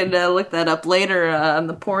say we can look that up later on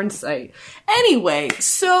the porn site. Anyway,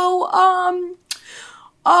 so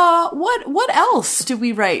what else do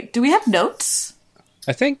we write? Do we have notes?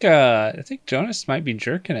 I think Jonas might be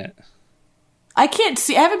jerking it. I can't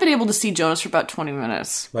see. I haven't been able to see Jonas for about 20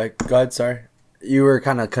 minutes. Like, God, sorry. You were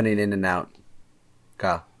kind of cutting in and out,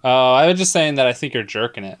 Kyle. Oh, I was just saying that I think you're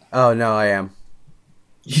jerking it. Oh, no, I am.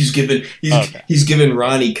 He's giving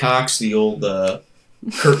Ronnie Cox the old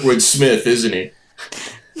Kurtwood Smith, isn't he?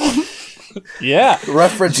 Yeah.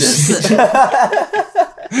 References.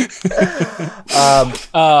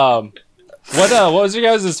 What was your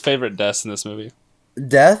guys' favorite deaths in this movie?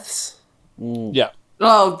 Deaths? Yeah.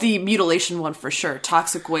 Oh, the mutilation one for sure.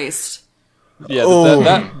 Toxic waste. Yeah. Oh.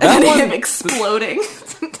 That And one. him exploding.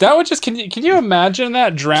 That would just. Can you imagine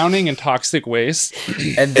that drowning in toxic waste?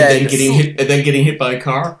 And And then, then getting hit by a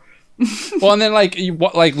car. Well, and then like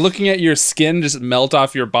looking at your skin just melt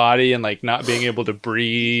off your body and like not being able to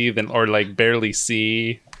breathe or like barely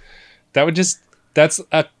see. That's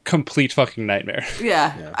a complete fucking nightmare.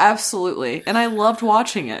 Yeah, absolutely. And I loved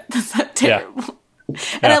watching it. That's that terrible. And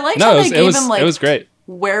Yeah. I liked No, how it they was- gave it was- him like it was great.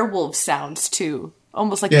 werewolf sounds too.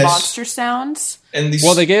 Almost like Yes. monster sounds. And these,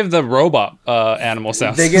 Well, they gave the robot animal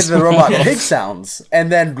sounds. they gave the robot pig sounds. And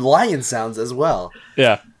then lion sounds as well.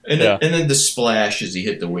 Yeah. and Yeah. then the splash as he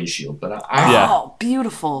hit the windshield. But Yeah. Oh,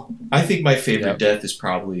 beautiful. I think my favorite Yeah. death is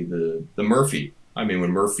probably the Murphy. I mean, when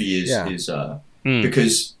Murphy is Yeah.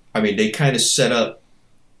 because I mean, they kind of set up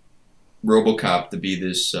RoboCop to be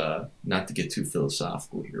this, not to get too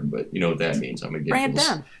philosophical here, but you know what that means. I'm gonna get Bring it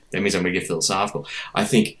down. That means I'm gonna get philosophical. I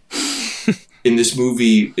think in this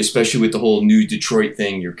movie, especially with the whole new Detroit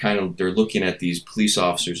thing, they're looking at these police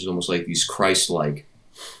officers as almost like these Christ-like,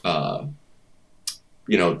 the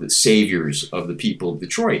saviors of the people of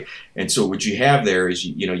Detroit. And so what you have there is,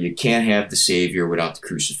 you can't have the savior without the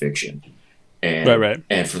crucifixion. And, Right.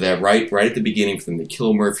 And for that, right at the beginning, for them to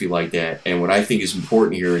kill Murphy like that. And what I think is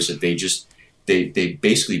important here is that they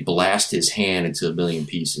basically blast his hand into a million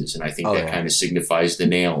pieces. And I think kind of signifies the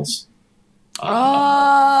nails. Look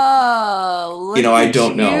I at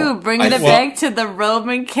don't know. Bringing it back to the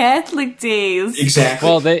Roman Catholic days. Exactly.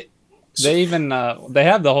 Well, they even they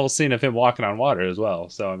have the whole scene of him walking on water as well.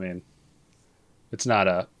 So I mean, it's not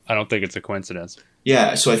I don't think it's a coincidence.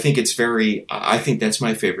 Yeah, so I think I think that's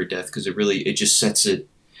my favorite death because it just sets it,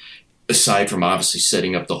 aside from obviously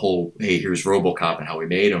setting up the whole, hey, here's RoboCop and how we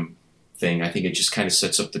made him thing. I think it just kind of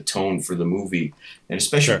sets up the tone for the movie. And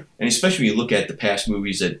especially when you look at the past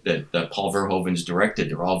movies that Paul Verhoeven's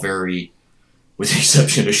directed, they're all very, with the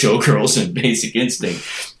exception of Showgirls and Basic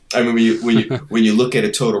Instinct. I mean, when you look at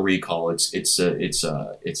a Total Recall, it's a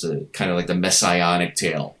kind of like the messianic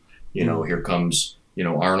tale. Here comes,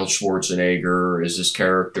 Arnold Schwarzenegger is this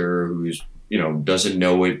character who's, doesn't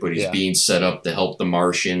know it, but he's being set up to help the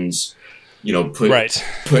Martians,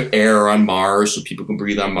 put air on Mars so people can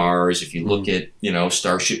breathe on Mars. If you look at,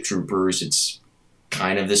 Starship Troopers, it's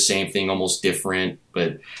kind of the same thing, almost different.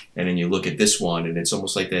 And then you look at this one and it's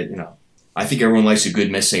almost like that, I think everyone likes a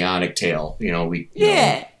good messianic tale, and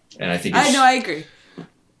I think I agree.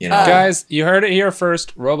 Guys, you heard it here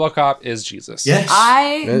first. RoboCop is Jesus. Yes.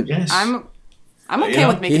 I'm okay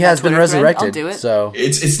with making he has that been Twitter thread. resurrected. I'll do it. So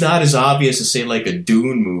it's not as obvious as say like a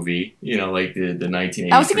Dune movie, like the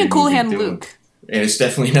 1980s. I was thinking Cool Hand Luke. And it's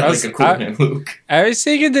definitely not like a Cool Hand Luke. I was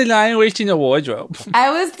thinking The Lion Witch in the Wardrobe.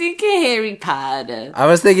 I was thinking Harry Potter. I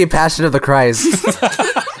was thinking Passion of the Christ.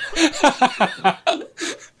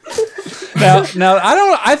 Now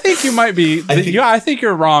I think you might be. I think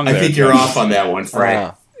you're wrong. I think you're off on that one,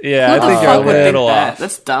 Frank. Yeah, I think you're a little off.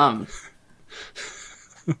 That's dumb.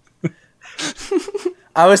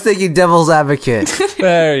 I was thinking Devil's Advocate.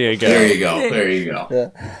 There you go. There you go.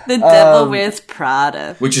 The Devil Wears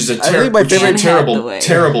Prada. Which is a terrible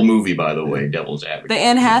movie, by the way. Devil's Advocate. The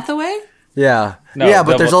Anne Hathaway. Yeah, No,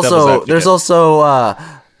 but there's also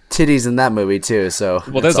titties in that movie too. So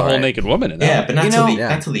there's a whole naked woman in that. Yeah, but not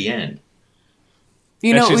till the end.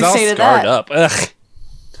 You know what we she's all say to scarred that? up. Ugh,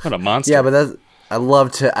 what a monster. Yeah, but I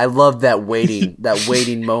love that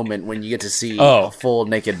waiting moment when you get to see a full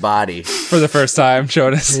naked body for the first time,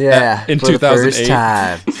 Jonas. Yeah, in for 2008. the first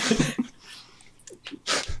time.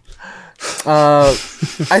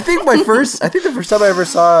 I think the first time I ever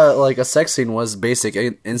saw like a sex scene was Basic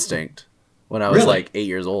Instinct when I was like 8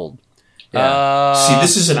 years old. Yeah. See,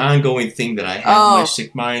 this is an ongoing thing that I have in my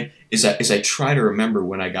sick mind. Is I try to remember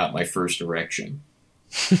when I got my first erection.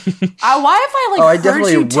 Why have I I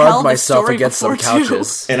definitely heard you tell rubbed myself against some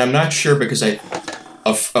couches, and I'm not sure because a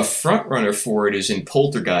front runner for it is in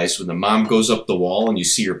Poltergeist when the mom goes up the wall and you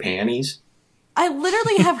see her panties. I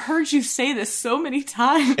literally have heard you say this so many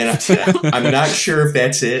times, and I'm not sure if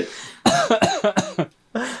that's it.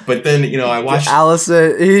 But then I watched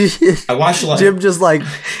Allison. I watched a lot.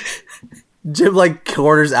 Jim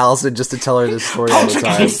corners Allison just to tell her this story all the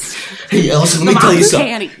time. Hey, Allison, let me tell you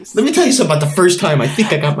something. Let me tell you something about the first time I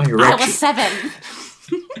think I got my erection. I was 7.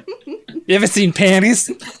 You ever seen panties?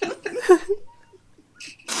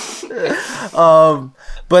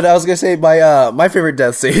 But I was gonna say my favorite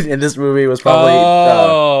death scene in this movie was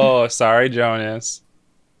probably. Sorry, Jonas.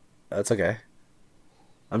 That's okay.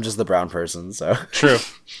 I'm just the brown person, so true.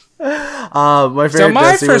 My favorite. So my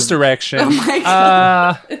death first scene was, erection. Oh my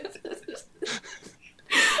god.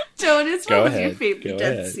 Jonas, what was your favorite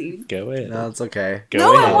death scene? Go ahead. No, it's okay.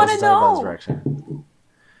 No, I want to Let's talk about know. erection.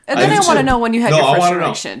 And then I want to know when you had your first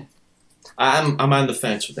erection. I'm on the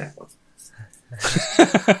fence with that one.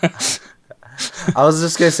 I was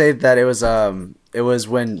just gonna say that it was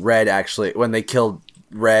when when they killed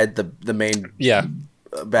Red, the main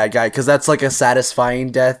bad guy, because that's like a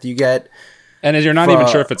satisfying death you get, and you're not even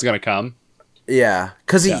sure if it's gonna come. Yeah,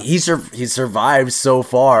 because he survived so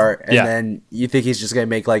far, and then you think he's just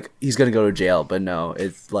gonna he's gonna go to jail, but no,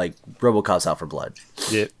 it's like RoboCop's out for blood.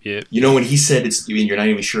 Yep. When he said you're not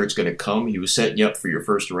even sure it's gonna come, he was setting you up for your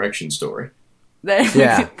first erection story.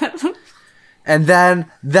 Yeah. And then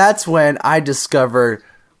that's when I discovered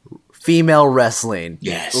female wrestling.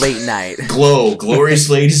 Yes. Late night.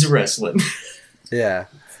 Glorious ladies of wrestling. Yeah.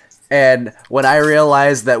 And when I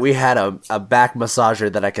realized that we had a back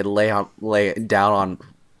massager that I could lay down on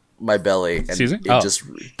my belly, and Excuse me?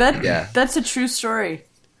 That's a true story.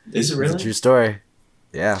 Is it really? It's a true story.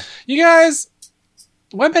 Yeah. You guys,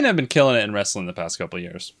 women have been killing it in wrestling the past couple of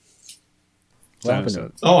years. What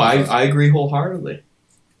happened? Oh, I agree wholeheartedly.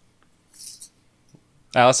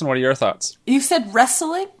 Allison, what are your thoughts? You said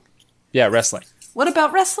wrestling? Yeah, wrestling. What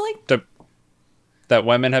about wrestling? That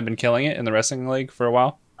women have been killing it in the wrestling league for a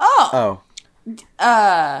while? Oh.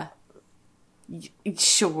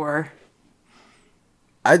 Sure.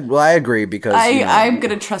 I agree because I'm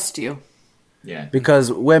gonna trust you. Yeah.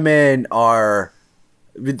 Because women are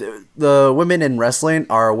the women in wrestling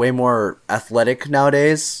are way more athletic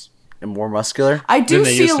nowadays and more muscular. I do Than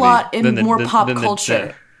they see used a to lot be. in Than the- more than- pop than the-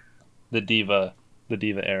 culture. The diva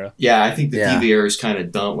era. Yeah, I think the Yeah. TV era is kind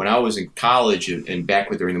of done. When I was in college and back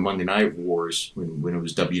during the Monday Night Wars, when it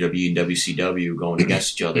was WWE and WCW going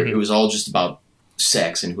against each other, it was all just about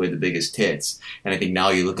sex and who had the biggest tits. And I think now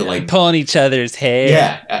you look at like Pulling each other's hair.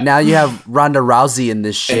 yeah, Now you have Ronda Rousey in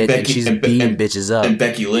this shit, and, Becky- she's and- beating and- bitches up. and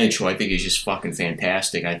Becky Lynch, who I think is just fucking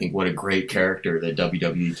fantastic. I think what a great character that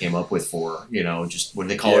WWE came up with for her. You know, just what do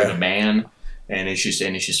they call her, the man? And it's just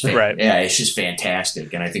Right. yeah, it's just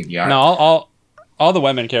fantastic. And I think the art. No, all the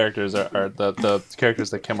women characters are the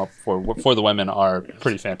characters that came up for the women are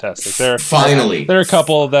pretty fantastic. Finally. There are a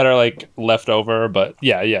couple that are like left over, but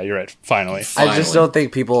yeah, you're right. Finally. I just don't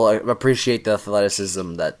think people appreciate the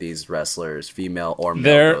athleticism that these wrestlers, female or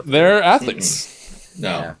male, They're athletes.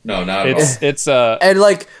 No, not at all. It's and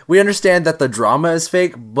like we understand that the drama is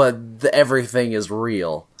fake, but everything is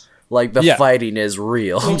real. Like the fighting is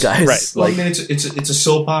real, guys. Right. Well, Like, I mean, it's a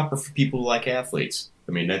soap opera for people who like athletes.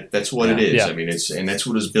 I mean, that's what it is. Yeah. I mean, that's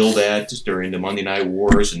what it was billed at just during the Monday Night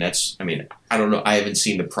Wars, and that's. I mean, I don't know. I haven't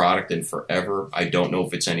seen the product in forever. I don't know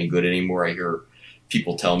if it's any good anymore. I hear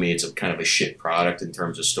people tell me it's a kind of a shit product in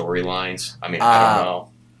terms of storylines. I mean, I don't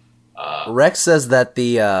know. Rex says that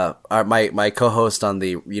my co-host on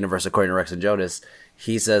the Universe According to Rex and Jonas,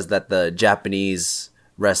 he says that the Japanese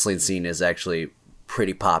wrestling scene is actually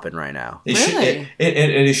pretty popping right now. It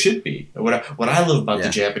should be. What I love about the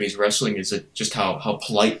Japanese wrestling is just how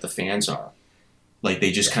polite the fans are. Like they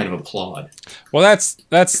just kind of applaud. well,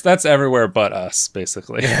 that's everywhere but us,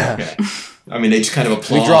 basically. Yeah. Okay. I mean, they just kind of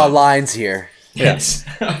applaud. We draw lines here. Yes.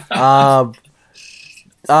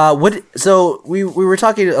 So we were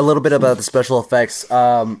talking a little bit about the special effects.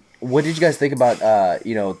 What did you guys think about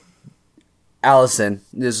Allison?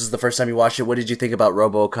 This is the first time you watched it. What did you think about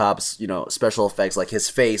RoboCop's special effects, like his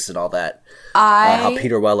face and all that? How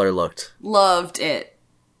Peter Weller looked. Loved it.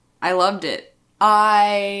 I loved it.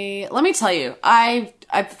 Let me tell you, I've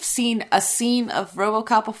seen a scene of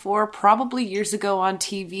RoboCop before, probably years ago on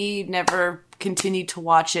TV, never continued to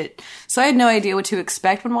watch it. So I had no idea what to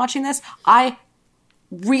expect when watching this. I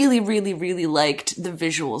really, really, really liked the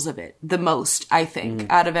visuals of it the most, I think,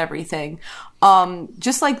 out of everything.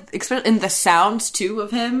 Just like, in the sounds too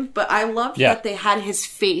of him, but I loved that they had his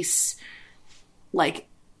face, like,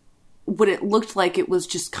 what it looked like it was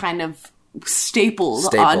just kind of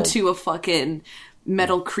stapled onto a fucking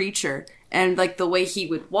metal creature. And like the way he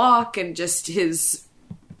would walk and just his,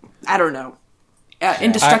 I don't know,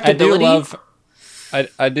 indestructibility.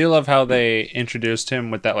 I do love how they introduced him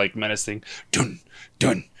with that like menacing dun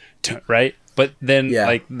dun dun, right? But then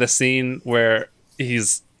like the scene where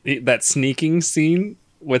that sneaking scene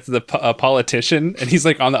with the politician, and he's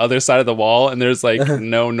like on the other side of the wall, and there's like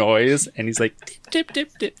no noise, and he's like dip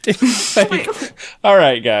dip dip dip. Like, all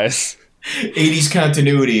right, guys. 80s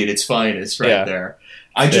continuity at its finest, right there.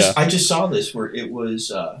 I just saw this where it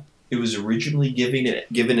was originally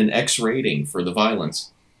given an X rating for the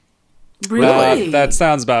violence. Really? That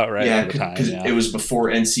sounds about right. Yeah, at the time, because it was before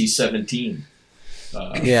NC-17.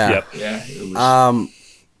 Yeah. Yeah. It was,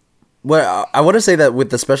 Well, I want to say that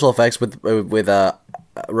with the special effects with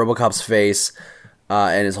RoboCop's face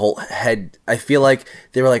and his whole head, I feel like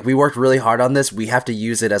they were like, we worked really hard on this. We have to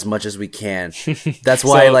use it as much as we can. That's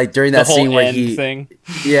why, So, like during that the whole scene where end he, thing?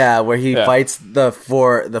 where he fights the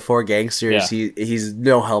four gangsters, he's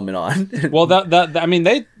no helmet on. Well, that I mean,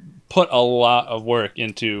 they put a lot of work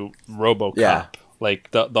into RoboCop. Yeah. Like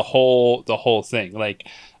the whole thing. Like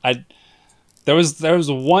there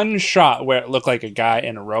was one shot where it looked like a guy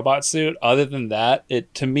in a robot suit. Other than that,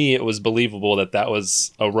 to me it was believable that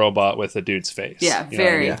was a robot with a dude's face. Yeah, You know what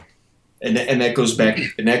I very. mean? and that goes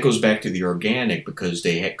back to the organic because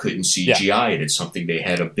they couldn't CGI it. It's something they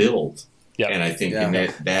had to build. Yeah. And I think in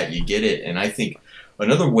that you get it. And I think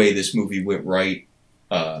another way this movie went right,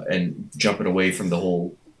 and jumping away from the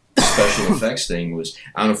whole special effects thing was,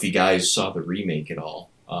 I don't know if you guys saw the remake at all.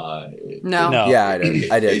 No. Yeah, I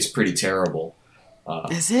did. It's pretty terrible.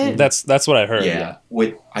 Is it? That's what I heard. Yeah.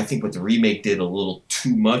 What the remake did a little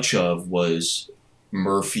too much of was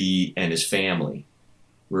Murphy and his family,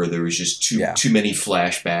 where there was just too many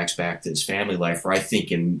flashbacks back to his family life. Where I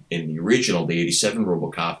think in the original, the '87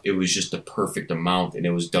 RoboCop, it was just the perfect amount, and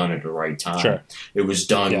it was done at the right time. Sure. It was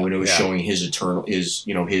done when it was showing his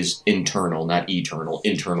internal, not eternal,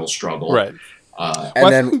 internal struggle. Right.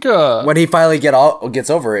 And then when he finally gets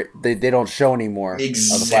over it, they don't show any more of the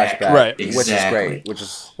flashback, right? Which is great.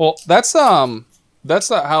 Well, that's not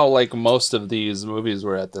how like most of these movies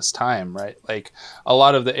were at this time, right? Like a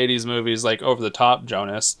lot of the '80s movies, like Over the Top,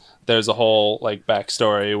 Jonas. There's a whole like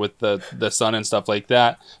backstory with the son and stuff like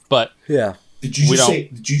that. But yeah, did you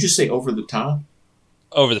just say Over the Top?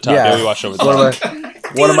 Over the Top. Yeah, we watched Over the Top.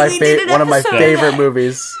 One of my favorite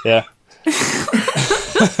movies. Yeah.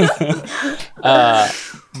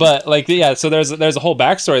 But like so there's a whole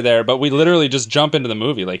backstory there, but we literally just jump into the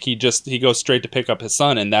movie. Like he goes straight to pick up his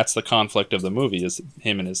son, and that's the conflict of the movie, is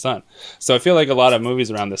him and his son. So I feel like a lot of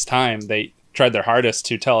movies around this time, they tried their hardest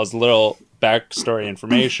to tell as little backstory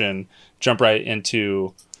information, jump right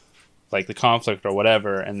into like the conflict or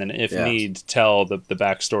whatever, and then if need, tell the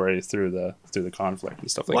backstory through the conflict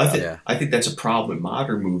and stuff like that. I think that's a problem with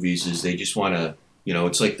modern movies, is they just want to,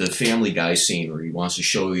 it's like the Family Guy scene where he wants to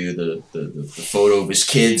show you the photo of his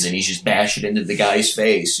kids and he's just bashing into the guy's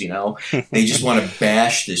face, They just want to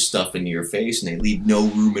bash this stuff into your face, and they leave no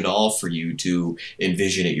room at all for you to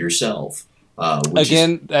envision it yourself.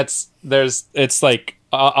 It's like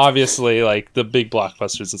obviously like the big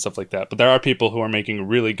blockbusters and stuff like that, but there are people who are making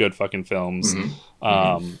really good fucking films,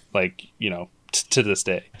 like, to this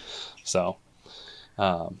day. So,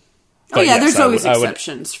 there's always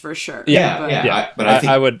exceptions for sure. But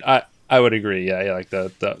I would agree. Yeah, like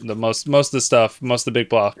the most of the stuff, most of the big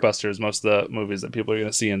blockbusters, most of the movies that people are going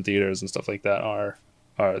to see in theaters and stuff like that are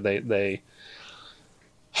they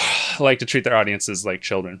like to treat their audiences like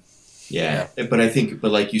children. Yeah. But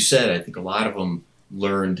like you said, I think a lot of them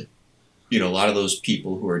learned, a lot of those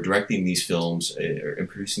people who are directing these films and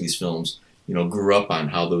producing these films, grew up on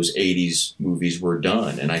how those '80s movies were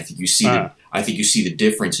done, and I think you see the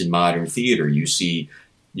difference in modern theater. You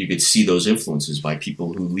could see those influences by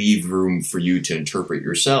people who leave room for you to interpret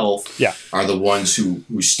yourself. Yeah, are the ones who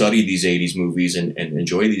study these '80s movies and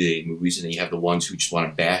enjoy these '80s movies, and then you have the ones who just want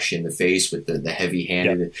to bash you in the face with the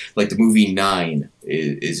heavy-handed, like the movie Nine.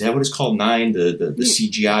 Is that what it's called? Nine, the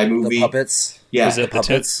CGI movie, the puppets. Yeah, the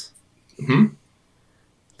puppets.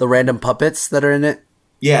 The random puppets that are in it.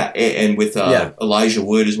 Yeah, and with Elijah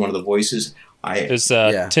Wood as one of the voices. It's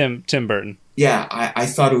Tim Burton. Yeah, I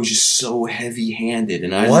thought it was just so heavy-handed,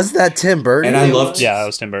 and was that Tim Burton? And I loved. Yeah, that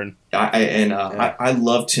was Tim Burton. I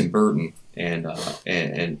love Tim Burton, and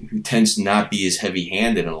who tends to not be as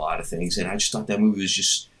heavy-handed in a lot of things. And I just thought that movie was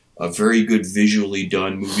just a very good visually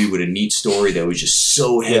done movie with a neat story that was just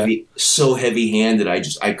so heavy-handed.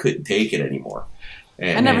 I couldn't take it anymore.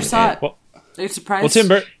 I never saw it. Are you surprised? Well, Tim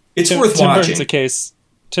Burton. It's worth watching.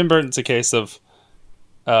 Tim Burton's a case of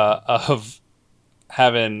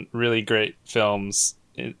having really great films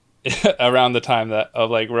around the time of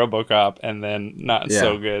like RoboCop, and then not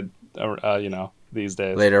so good, these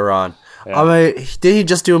days. Later on, did he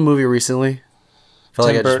just do a movie recently? I feel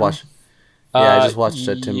like I just watched. Yeah, I just watched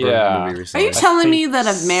a Tim Burton movie recently. Are you telling me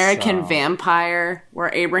that American Vampire, where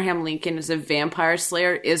Abraham Lincoln is a vampire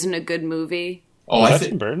slayer, isn't a good movie? I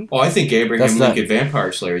think Abraham Lincoln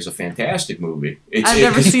Vampire Slayer is a fantastic movie. I've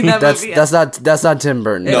never seen that movie. That's not Tim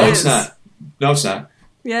Burton. No, it's not. No, it's not.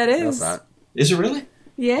 Yeah, it is. No, it's not. Is it really?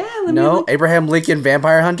 Yeah. Abraham Lincoln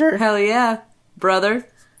Vampire Hunter. Hell yeah, brother.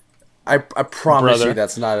 I promise you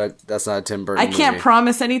that's not a Tim Burton movie. I can't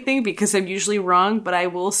promise anything because I'm usually wrong, but I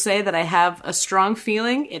will say that I have a strong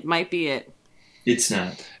feeling it might be it. It's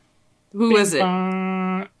not. Who is it?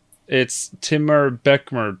 It's Timur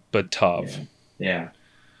Bekmambetov. Yeah.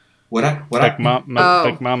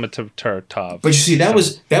 Bekmambetov. But you see, that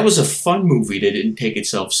was a fun movie that didn't take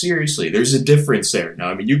itself seriously. There's a difference there. Now,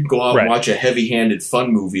 I mean, you can go out and watch a heavy-handed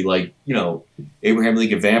fun movie like, Abraham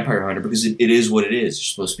Lincoln Vampire Hunter, because it is what it is. It's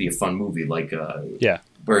supposed to be a fun movie, like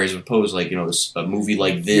whereas opposed like a movie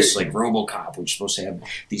like this, like RoboCop, which is supposed to have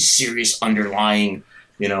these serious underlying,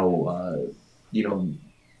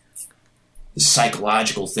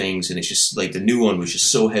 psychological things, and it's just like the new one was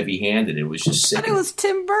just so heavy-handed. It was just sick. I thought it was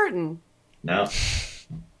Tim Burton. No.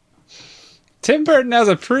 Tim Burton has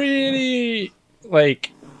a pretty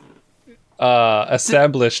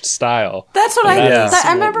established style. That's what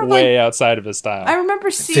I remember. Way outside of his style. I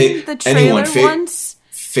remember seeing the trailer once.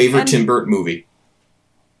 Favorite Tim Burton movie?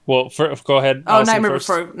 Well, go ahead. Oh, Nightmare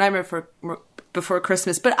Before before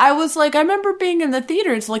Christmas. But I was like, I remember being in the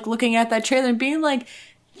theaters, like looking at that trailer and being like,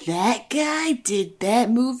 that guy did that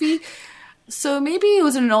movie. So maybe it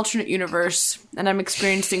was in an alternate universe, and I'm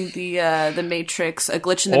experiencing the Matrix, a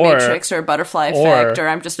glitch in the Matrix, or a butterfly effect, or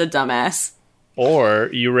I'm just a dumbass. Or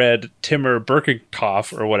you read Timur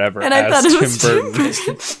Birkenhoff or whatever And I as thought it was Tim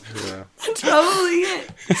Burton. Yeah. That's probably it.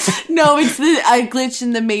 No, it's the glitch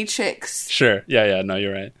in the Matrix. Sure. Yeah. No,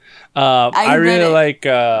 you're right. I really like.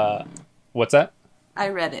 What's that? I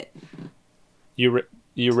read it. You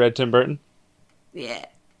read Tim Burton? Yeah.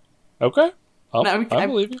 Okay. No, I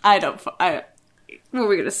believe you. What were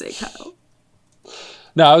we gonna say, Kyle?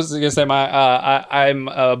 No, I was gonna say I'm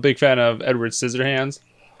a big fan of Edward Scissorhands.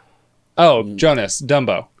 Oh, Jonas,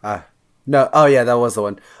 Dumbo. No, oh yeah, that was the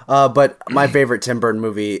one. But my favorite Tim Burton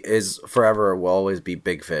movie is forever will always be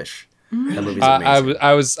Big Fish. That movie's amazing.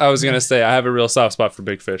 I was gonna say I have a real soft spot for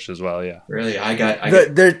Big Fish as well. Yeah. Really, I'm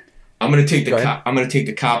gonna take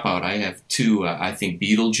the cop out. I have two. I think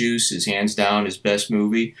Beetlejuice is hands down his best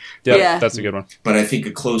movie. Yeah, that's a good one. But I think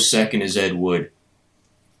a close second is Ed Wood.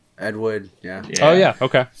 Ed Wood, yeah. Oh yeah,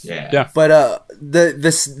 okay. Yeah. But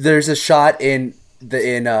there's a shot in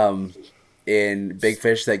Big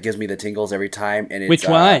Fish that gives me the tingles every time, and it's, which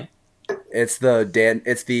one? It's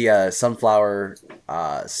the sunflower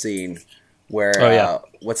scene where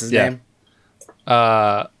what's his name?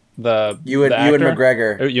 Ewan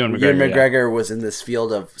McGregor. Ewan McGregor was in this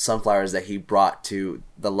field of sunflowers that he brought to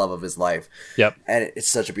the love of his life. Yep. And it's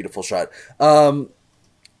such a beautiful shot.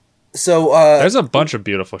 There's a bunch of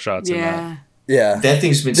beautiful shots in that. Yeah. That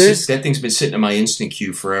thing's been sitting in my instant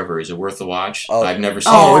queue forever. Is it worth a watch? I've never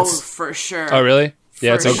seen it. It's for sure. Oh, really?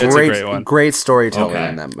 Yeah, it's a great one. Great storytelling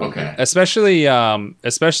in that movie. Okay. Especially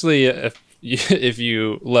if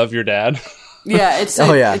you love your dad. Yeah, it's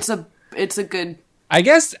a good. I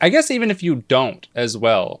guess even if you don't as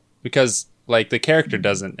well, because like the character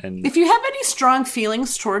doesn't. And if you have any strong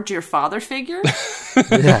feelings towards your father figure,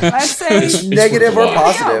 I'd say negative or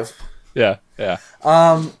positive. Yeah.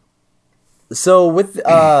 So with in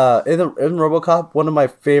RoboCop, one of my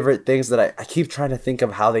favorite things that I keep trying to think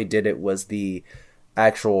of how they did it was the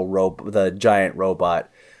actual the giant robot.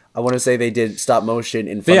 I want to say they did stop motion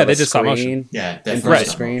in front of a screen. Stop motion. Yeah, in front of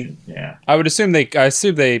the screen. Yeah. I would assume they keyed.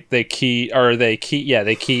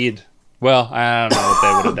 Well, I don't know what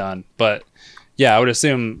they would have done, but yeah, I would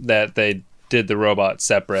assume that they did the robot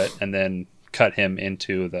separate and then cut him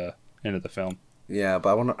into the film. Yeah,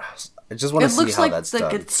 but I just want to see how that's done. It looks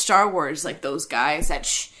like it's Star Wars, like those guys that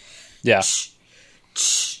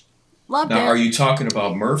love now, them. are you talking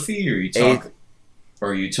about Murphy, or are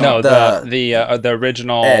you talking? No, the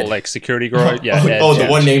original Ed. like security guard. Yeah. Ed, the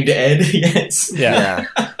one named Ed. Yes. Yeah.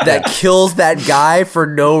 That kills that guy for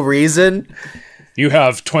no reason. You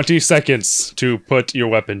have 20 seconds to put your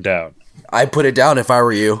weapon down. I'd put it down if I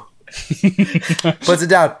were you. Puts it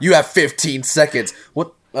down. You have 15 seconds.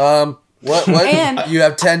 What? What? And you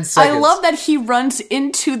have 10 seconds. I love that he runs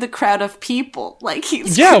into the crowd of people. Like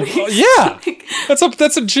he's That's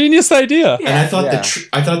a genius idea. And I thought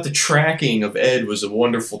I thought the tracking of Ed was a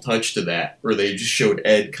wonderful touch to that, where they just showed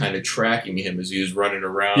Ed kind of tracking him as he was running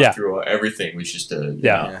around through everything. It was just a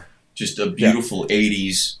beautiful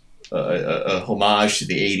 80s a homage to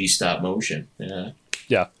the 80s stop motion.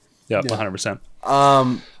 Yeah, 100%.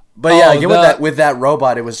 But yeah, again, with that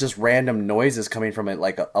robot, it was just random noises coming from it,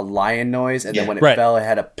 like a lion noise, and then when it fell, it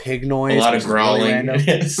had a pig noise. A lot of growling.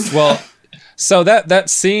 Really well, so that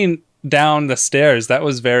scene down the stairs, that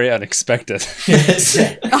was very unexpected. Yes.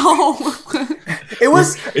 It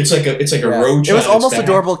was. It's like a road. It was almost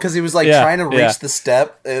adorable because he was like trying to reach the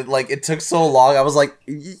step. It took so long. I was like,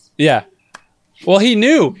 yeah. Well, he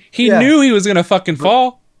knew. He knew he was gonna fucking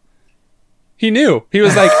fall. He knew. He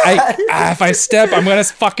was like, if I step, I'm gonna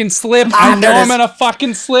fucking slip. I know I'm gonna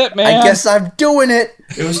fucking slip, man. I guess I'm doing it.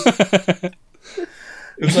 It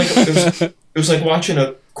was like watching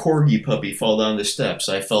a corgi puppy fall down the steps.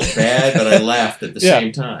 I felt bad, but I laughed at the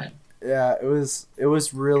same time. Yeah, it was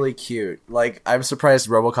really cute. Like, I'm surprised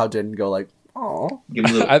RoboCop didn't go like, oh. He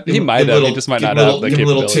might have. He just might not have the give a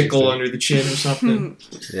little capabilities. tickle under the chin or something.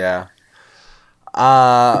 Yeah.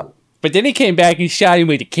 But then he came back and shot him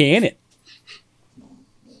with a cannon.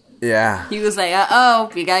 Yeah. He was like,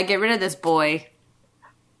 we gotta get rid of this boy.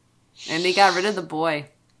 And they got rid of the boy.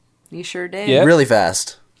 He sure did. Yep. Really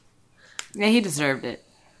fast. Yeah, he deserved it.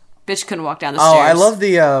 Bitch couldn't walk down the stairs. Oh, I love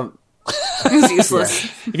the... It was useless.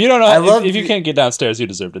 If you don't know, if you can't get downstairs, you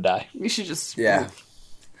deserve to die. You should just... Yeah.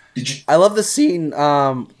 I love the scene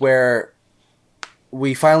where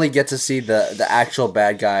we finally get to see the actual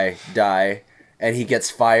bad guy die, and he gets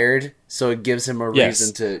fired, so it gives him a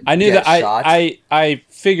reason to I knew get that. shot. I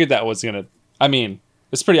figured that was gonna. I mean,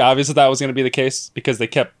 it's pretty obvious that was going to be the case because they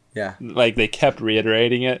kept Yeah. they kept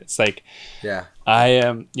reiterating it. It's like, Yeah. I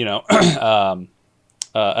am,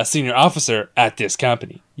 a senior officer at this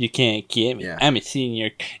company. You can't get me. Yeah. I'm a senior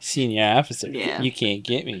officer. Yeah. You can't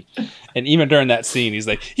get me. And even during that scene, he's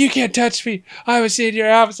like, "You can't touch me. I'm a senior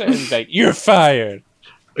officer." And he's like, "You're fired."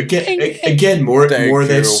 Again, more Thank of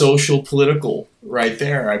that you. social political right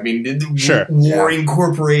there. I mean, the Sure. warring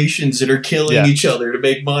corporations that are killing Yeah. each other to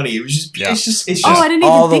make money. It was just, Yeah. it's just, Oh, I didn't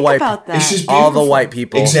all even the think white- about that. it's just All the beautiful. white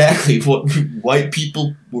people. Exactly. What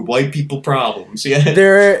white people problems. Yeah.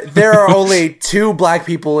 There are only 2 black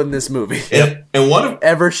people in this movie and one of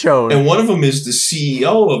ever shown. them is the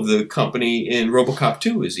CEO of the company in RoboCop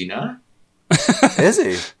 2, is he not? Is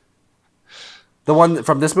he? The one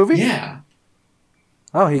from this movie? Yeah.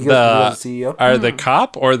 Oh, he was the CEO. Are the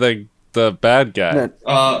cop or the bad guy?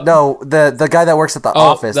 No, the guy that works at the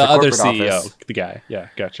office, the other corporate CEO, office. the guy. Yeah,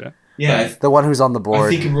 gotcha. Yeah. The one who's on the I board.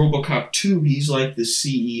 think in RoboCop 2, he's like the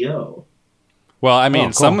CEO. Well, I mean,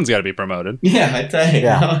 cool. someone's got to be promoted. Yeah, I tell you.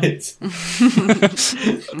 Yeah. It's,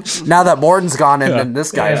 Now that Morton's gone and then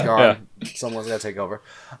this guy's Yeah. gone, someone's got to take over.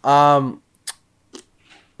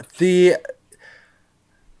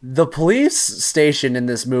 The police station in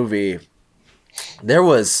this movie, there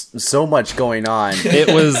was so much going on.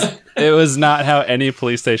 It was not how any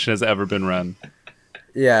police station has ever been run.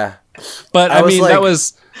 Yeah. But I I was mean, like- that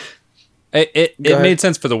was it Go ahead. made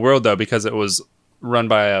sense for the world though because it was run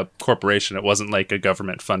by a corporation. It wasn't like a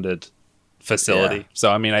government funded facility. Yeah.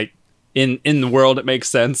 So I mean, in the world it makes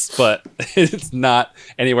sense, but it's not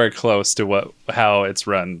anywhere close to how it's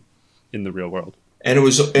run in the real world. and it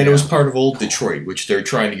was part of old Detroit, which they're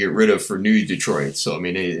trying to get rid of for new Detroit. So I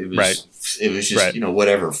mean, it was Right. it was just Right.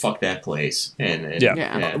 whatever, fuck that place. And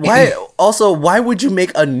Yeah. Why would you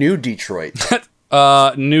make a new Detroit?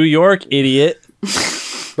 New York, idiot.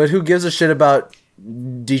 But who gives a shit about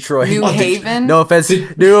Detroit? New Haven? No offense to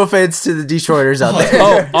the Detroiters out there.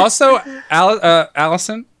 Oh, also,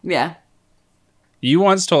 Allison, Yeah. you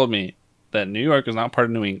once told me that New York is not part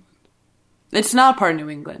of New England. It's not part of New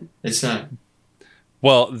England. it's not.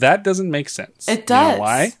 Well, that doesn't make sense. It does. You know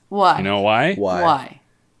why? Why? You know why? Why?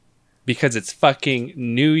 Because it's fucking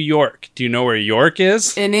New York. Do you know where York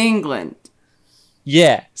is? In England.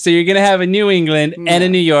 Yeah. So you're going to have a New England and a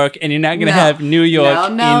New York, and you're not going to have New York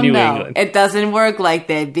in New England. It doesn't work like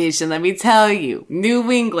that, bitch. And let me tell you,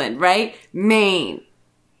 New England, right? Maine,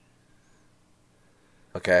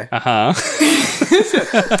 Okay. Uh-huh.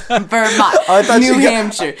 Vermont, I thought New she got-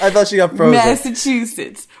 Hampshire, I thought she got frozen.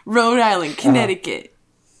 Massachusetts, Rhode Island, Connecticut,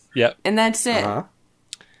 Yep. and that's it. Uh-huh.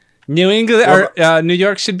 New England or New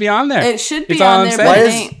York should be on there. It should be It's all on I'm there, but saying. it Why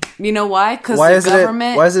is- ain't. You know why? Because Why the is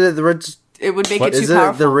government. Why is it the rich? it would make it Is too it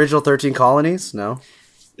powerful. the original 13 colonies? No.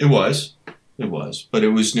 It was, but it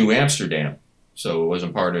was New Amsterdam, so it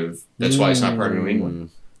wasn't part of. That's why it's not part of New England.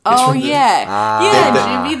 It's Oh from the- yeah,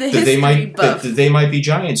 Ah. Jimmy, the The history buff. They Might Be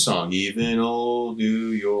Giant song. Even old New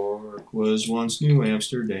York was once New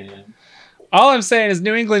Amsterdam. All I'm saying is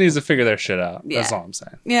New England needs to figure their shit out. That's Yeah. all I'm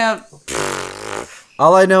saying. Yeah,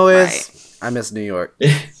 All I know is Right. I miss New York.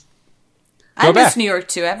 I miss back. New York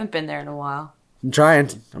too. I haven't been there in a while. I'm trying.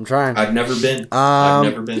 I've never been. Um, I've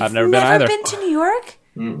never been. I've never been either. Been to New York?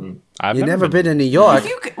 Mm-mm. I've You've never been to New York. If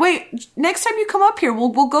you wait, next time you come up here, we'll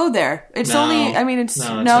go there. It's No. only. I mean, it's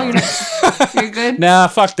No, no. it's You're not. You're good. Nah,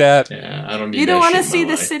 fuck that. Yeah, I don't need. You don't want want to see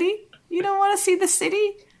the city. You don't want to see the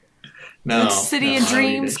city. No, The city no, of I don't need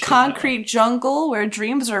dreams, that shit. concrete jungle where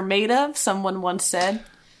dreams are made of. Someone once said.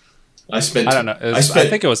 I spent. I don't know. I spent. I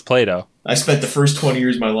think it was Plato. I spent the first 20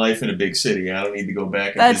 years of my life in a big city. I don't need to go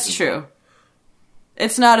back. And That's visit. true.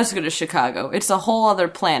 It's not as good as Chicago. It's a whole other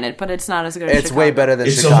planet, but it's not as good as It's Chicago. way better than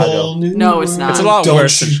It's a Chicago. whole new. No, it's not. world. It's a lot Don't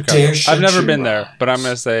worse than you Chicago. dare shut I've never your been there, mouth. but I'm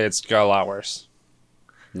going to say it's got a lot worse.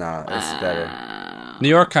 No, it's better. New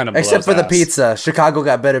York kind of blows Except for the ass. pizza. Chicago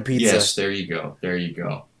got better pizza. Yes, there you go. There you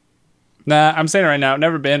go. Nah, I'm saying it right now.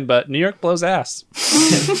 Never been, but New York blows ass.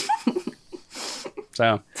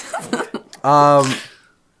 So,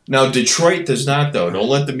 Now Detroit does not though. Don't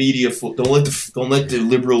let the media fool. Don't let the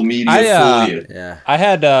liberal media I, fool you. Yeah. I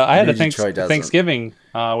had a Maybe Detroit doesn't. Thanksgiving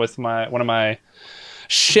with one of my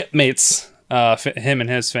shipmates, him and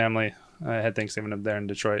his family. I had Thanksgiving up there in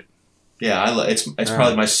Detroit. Yeah, it's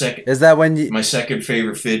probably my second Is that when you?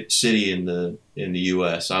 favorite city in the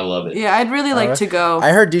U.S. I love it. Yeah, I'd really like to go.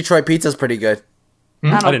 I heard Detroit pizza's pretty good. I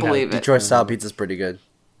I don't didn't believe it. Detroit style pizza's pretty good.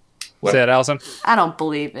 What? Say that, Allison. I don't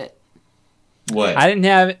believe it. What? I didn't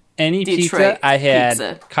have any Detroit pizza. I had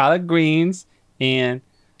pizza. collard greens and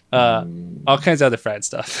all kinds of other fried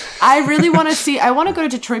stuff. I really want to see. I want to go to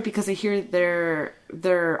Detroit because I hear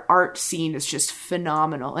their art scene is just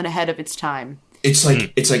phenomenal and ahead of its time. It's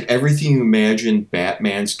like everything you imagine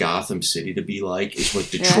Batman's Gotham City to be like is what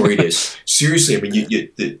Detroit is. Seriously, I mean,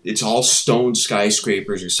 it's all stone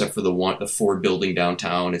skyscrapers except for the Ford building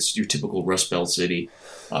downtown. It's your typical Rust Belt city,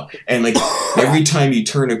 and like every time you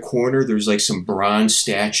turn a corner, there's like some bronze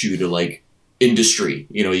statue to like industry.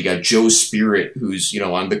 You know, you got Joe Spirit who's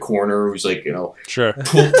on the corner who's like Sure.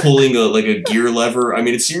 pulling a gear lever. I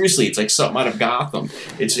mean, it's like something out of Gotham.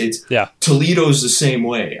 It's Toledo's the same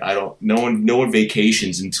way. No one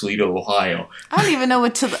vacations in Toledo, Ohio. I don't even know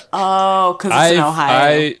what because it's in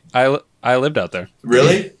Ohio. I lived out there.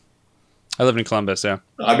 Really? I lived in Columbus. Yeah.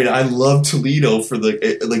 I mean, I love Toledo for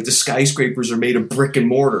the skyscrapers are made of brick and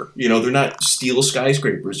mortar. They're not steel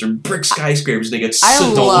skyscrapers; they're brick skyscrapers. And they get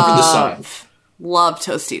soot all over the side. Love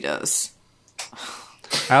Tostitos.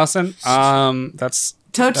 Allison, that's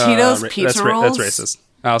Totitos pizza rolls. That's racist.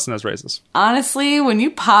 Allison, that's racist. Honestly, when you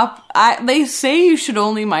pop, they say you should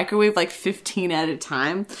only microwave like 15 at a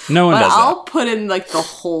time. No one does that. I'll put in like the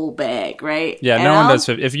whole bag, right? Yeah, and no one does.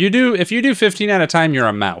 If you do 15 at a time, you're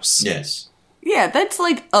a mouse. Yes. Yeah, that's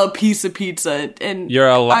like a piece of pizza, and you're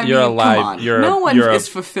alive. No one is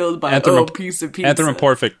fulfilled by a piece of pizza.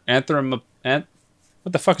 Anthropomorphic.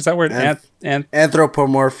 What the fuck is that word?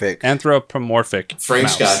 Anthropomorphic. Anthropomorphic.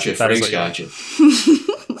 Frank's got you. Frank's got you.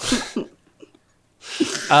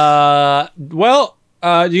 Well,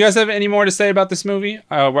 do you guys have any more to say about this movie?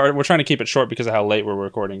 We're trying to keep it short because of how late we're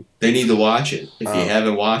recording. They need to watch it. If you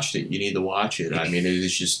haven't watched it, you need to watch it. I mean, it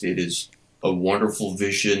is a wonderful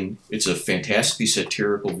vision. It's a fantastically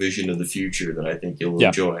satirical vision of the future that I think you'll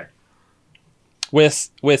enjoy. With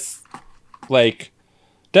like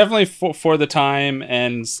definitely for the time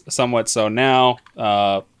and somewhat so now,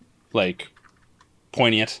 like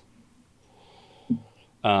poignant.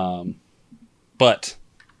 But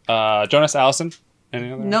Jonas, Allison,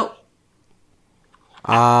 any other? Nope.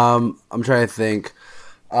 I'm trying to think.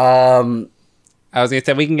 I was gonna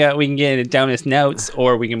say we can get Jonas notes,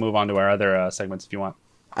 or we can move on to our other segments if you want.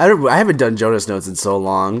 I haven't done Jonas notes in so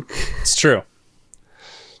long. It's true.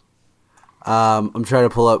 I'm trying to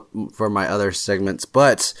pull up for my other segments,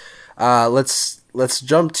 but let's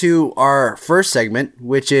jump to our first segment,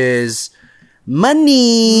 which is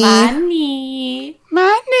money.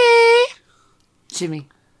 Jimmy.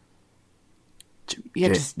 You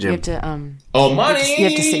have to Oh, money! You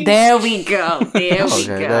have to say. There we go. There we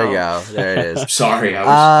go. There you go. There it is. Sorry, I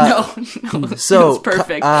was no. So It's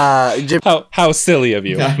perfect. Jim, how silly of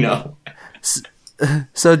you. I know.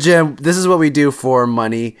 So Jim, this is what we do for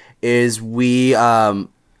money. Is we I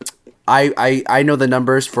know the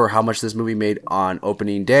numbers for how much this movie made on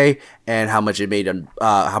opening day and how much it made on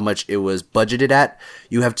how much it was budgeted at.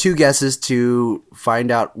 You have two guesses to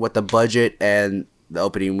find out what the budget and the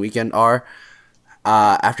opening weekend are.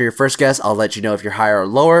 After your first guess, I'll let you know if you're higher or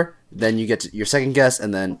lower. Then you get to your second guess,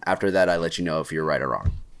 and then after that, I let you know if you're right or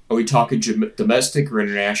wrong. Are we talking domestic or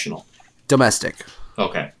international? Domestic.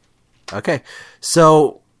 Okay.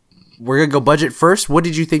 So we're gonna go budget first. What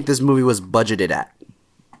did you think this movie was budgeted at?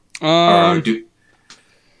 And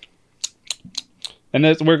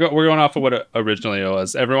we're going off of what it originally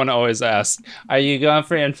was. Everyone always asks, "Are you going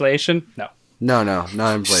for inflation?" No. No,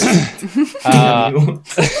 not inflation.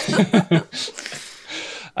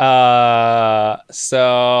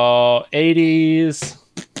 So 80s.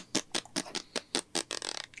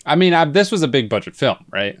 I mean, this was a big budget film,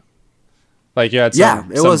 right? Like you had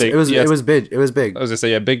some, it was big. It was big. I was gonna say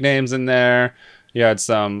you had big names in there. You had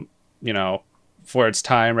some, for its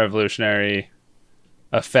time, revolutionary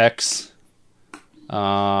effects.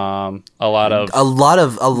 A lot of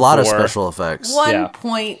special effects.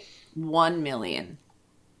 1.1 million.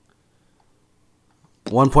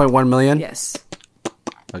 1.1 million? Yes.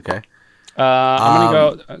 Okay. I'm gonna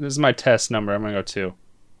go. This is my test number. I'm gonna go 2.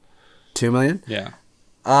 2 million? Yeah.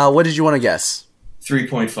 What did you want to guess?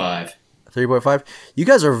 3.5. 3.5. You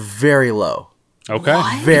guys are very low. Okay.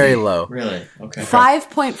 What? Very low. Really? Okay.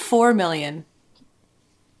 5.4 million.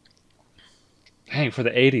 Dang, for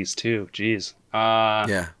the 80s too. Jeez.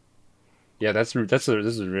 Yeah. Yeah, this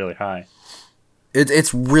is really high.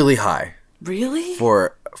 It's really high. Really?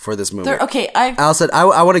 For this movie. Okay, Allison,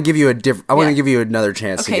 I want to give you want to give you another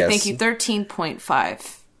chance to guess. Okay, thank you.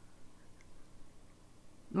 13.5.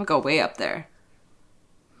 I'm gonna go way up there.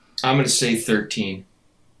 I'm gonna say 13.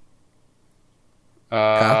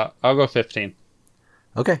 Kyle? I'll go 15.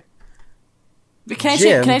 Okay. But can I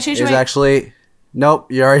change my... my... actually... Nope,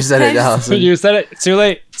 you already said it, Allison. You said it. It's too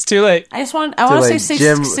late. It's too late. I want to say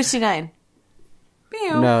 69.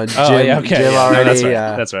 No, Jim. Oh, yeah, okay. Jim Yeah, no, already.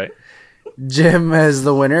 that's right. Jim is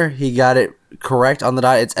the winner. He got it correct on the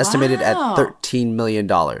dot. It's estimated Wow. at $13 million.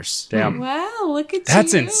 Damn. Wow, look at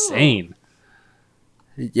That's you. insane.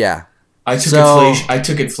 Yeah. I took So- inflation. I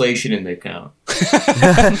took inflation into account.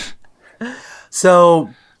 So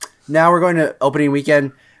now we're going to opening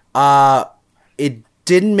weekend. It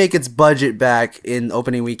didn't make its budget back in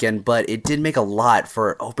opening weekend, but it did make a lot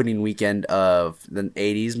for opening weekend of the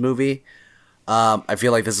 80s movie. I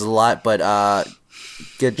feel like this is a lot, but let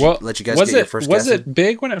you guys get your first guess. Was it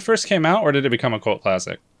big when it first came out, or did it become a cult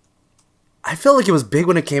classic? I feel like it was big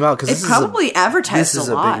when it came out because It probably advertised this is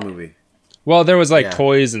a lot. big movie. Well, there was like Yeah.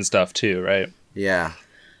 toys and stuff too, right? Yeah.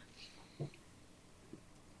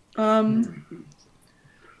 And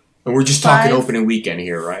we're just talking 5. opening weekend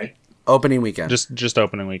here, right? Opening weekend. Just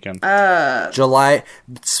opening weekend. July 19th,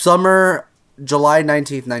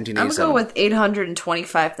 I'm 1987. gonna go with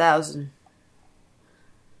 825,000.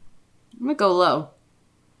 I'm gonna go low.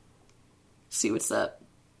 See what's up.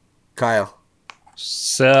 Kyle.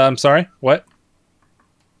 So, I'm sorry. What?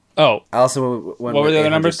 Oh, Allison went What with were the other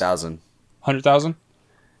numbers? 800,000. 100,000.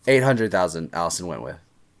 800,000 Allison went with.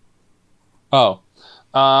 Oh.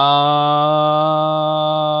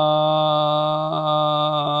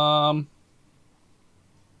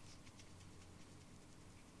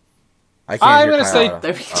 I can't I'm hear gonna Kyle say at all.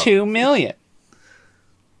 There we go. 2 million.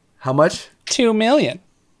 How much? 2 million.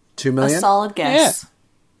 2 A million? solid guess.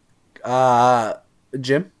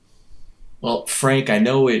 Jim? Well, Frank, I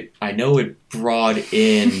know it brought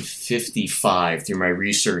in 55 through my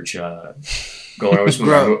research.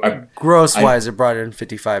 Going, Gross wise, it brought in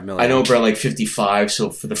 55 million. I know it brought like 55. So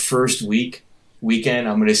for the first weekend,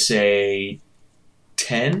 I'm gonna say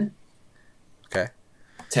 10. Okay.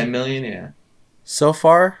 10 million, yeah. So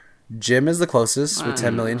far, Jim is the closest with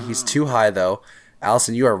 10 million. He's too high though.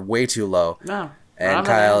 Allison, you are way too low. No. And I'm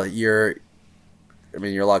Kyle, you're a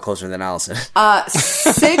lot closer than Allison.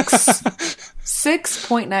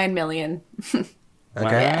 6.9 million.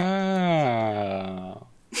 Okay. Wow.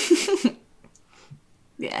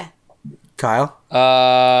 Yeah. Kyle?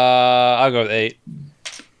 I'll go with 8.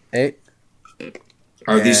 8?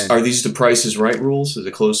 Are these the Price is Right rules? Is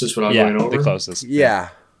the closest without Yeah, going over? the closest. Yeah.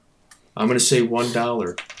 I'm gonna say $1.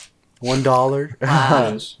 $1?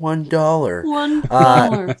 Yes. $1.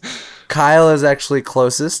 $1. Kyle is actually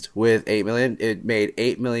closest with 8 million. It made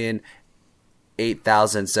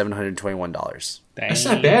 $8,008,721. That's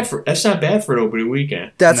not bad for an opening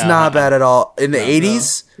weekend. That's No. not bad at all. In the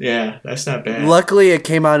 80s, Yeah, that's not bad. luckily it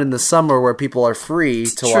came out in the summer where people are free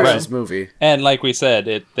to watch True. this movie. And like we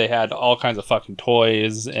said, they had all kinds of fucking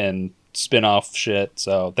toys and spin-off shit.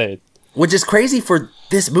 So Which is crazy for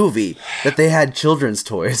this movie that they had children's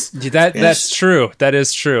toys. that's true. That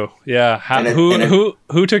is true. Yeah. Who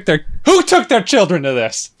took their children to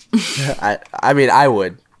this? I mean, I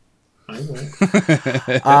would. I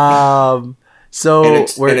will. So and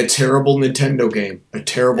we're a terrible Nintendo game. A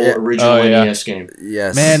terrible Yeah. original Oh, yeah. NES game.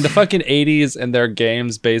 yes, Man, the fucking 80s and their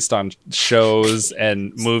games based on shows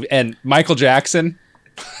and and Michael Jackson.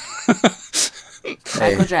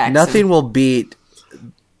 Michael Jackson. Nothing will beat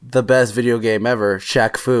the best video game ever,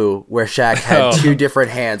 Shaq Fu, where Shaq had Oh. two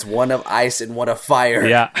different hands, one of ice and one of fire.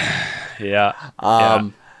 Yeah. Yeah.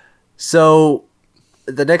 So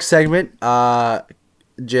the next segment,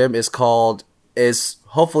 Jim, is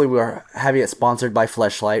hopefully we're having it sponsored by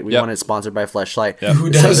Fleshlight. We Yep. want it sponsored by Fleshlight. Yep. Who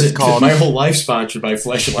This does segment's it? called- My whole life sponsored by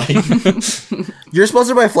Fleshlight. You're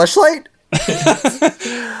sponsored by Fleshlight?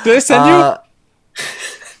 Did I send you?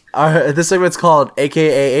 This segment's called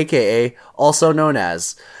AKA, also known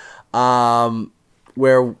as,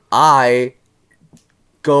 where I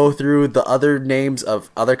go through the other names of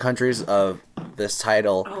other countries of this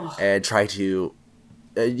title and try to,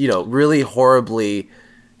 really horribly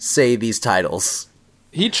say these titles.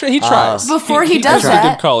 He tries. Before he does That's a that,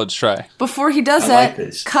 good college try. like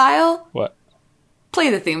this. Kyle, What? play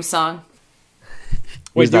the theme song.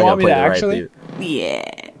 Wait, He's do you not want me gonna to play the right actually? theme.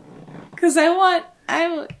 Yeah. Because I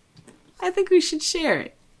think we should share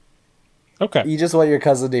it. Okay. You just want your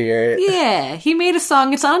cousin to hear it. Yeah, he made a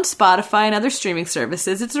song. It's on Spotify and other streaming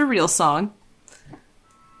services. It's a real song.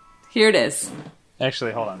 Here it is.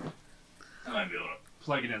 Actually, hold on. I might be able to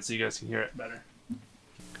plug it in so you guys can hear it better.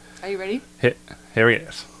 Are you ready? Here it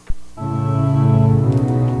is.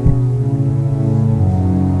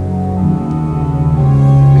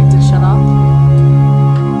 Wait to shut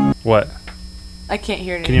off. What? I can't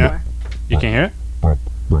hear it Can you not- anymore. You can hear it?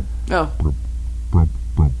 Oh,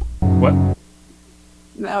 What?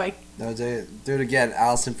 now I. No, do it again.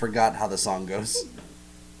 Allison forgot how the song goes.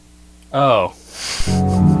 Oh.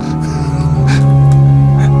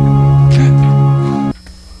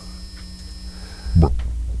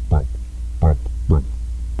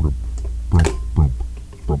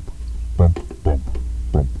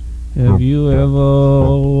 you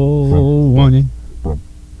ever wanted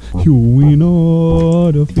your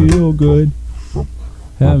wiener to feel good?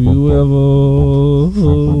 Have you ever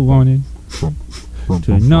wanted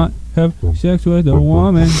to not have sex with a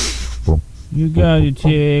woman? You gotta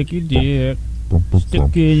take your dick,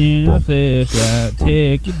 stick it in a flashlight,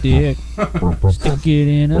 take your dick, stick it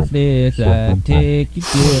in a flashlight, take your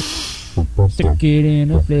dick, stick it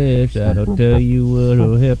in a flashlight. I'll tell you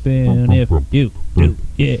what'll happen if you do.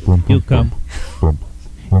 Yeah, you'll come.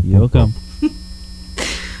 You'll come.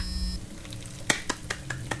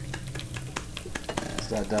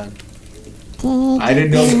 It's not done. I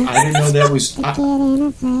didn't know that was.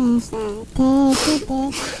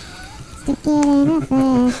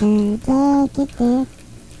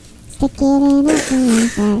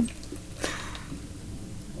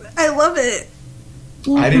 I love it.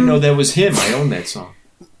 I didn't know that was him. I own that song.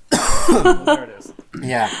 There it is.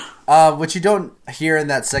 Yeah. What you don't hear in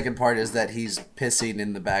that second part is that he's pissing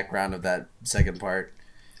in the background of that second part.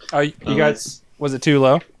 You guys, was it too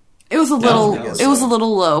low? It was a little. No, It was a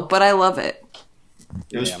little low, but I love it.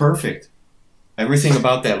 It was perfect. Everything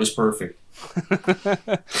about that was perfect.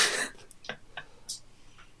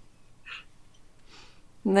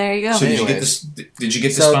 And there you go. So did you get Anyways. this? Did you get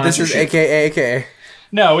the So sponsorship? this is AKA.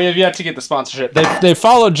 No, we have yet to get the sponsorship. They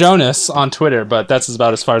followed Jonas on Twitter, but that's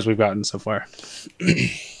about as far as we've gotten so far.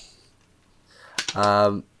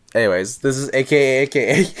 Anyways, this is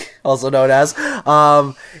AKA, also known as.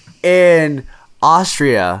 In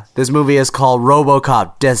Austria, this movie is called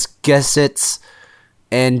RoboCop des Gesetz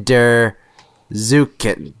in der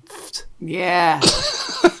Zukunft. Yeah.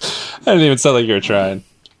 I didn't even sound like you were trying.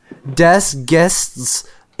 Des Gesetz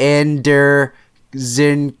in der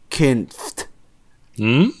Zukunft.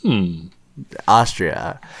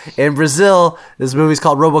 Austria. In Brazil, this movie is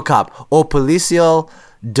called RoboCop. O Policial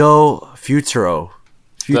do Futuro.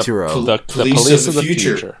 The police of the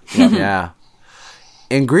future. Yeah.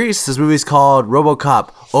 In Greece, this movie is called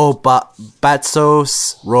RoboCop. O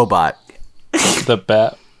Batsos Robot. The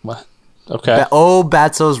bat. What? Okay. O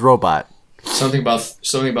Batsos Robot. Something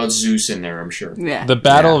about Zeus in there. I'm sure. Yeah. The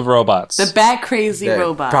Battle of Robots. The bat crazy Yeah,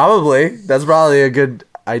 robot. Probably. That's probably a good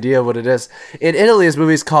idea of what it is. In Italy, this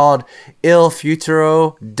movie is called Il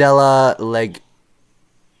Futuro della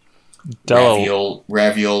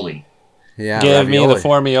Ravioli. Yeah, Give me the ravioli.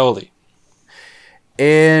 formioli.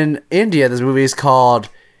 In India, this movie is called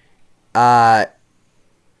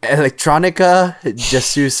Electronica de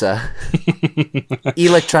Sousa.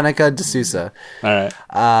 Electronica de Sousa. All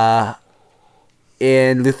right.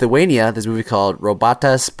 In Lithuania, this movie called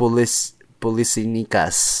Robotas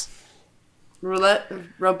Policinikas.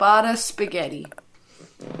 Robota spaghetti.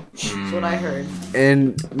 That's what I heard.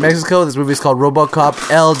 In Mexico, this movie is called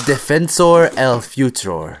RoboCop El Defensor El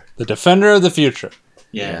Futuro. The Defender of the Future.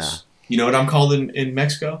 Yes. You know what I'm called in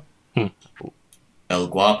Mexico? El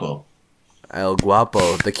Guapo. El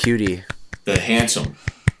Guapo, the cutie. The handsome.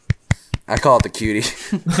 I call it the cutie.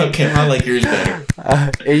 Okay, I like yours better.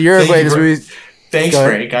 In Uruguay, this movie... Thanks, Go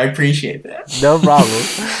ahead. Frank. I appreciate that. No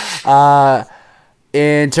problem.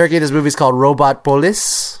 In Turkey, this movie is called Robot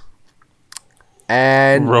Polis.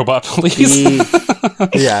 And Robot Police.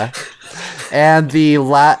 yeah. And the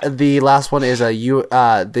last one is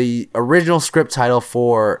the original script title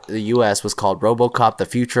for the U.S. was called RoboCop: The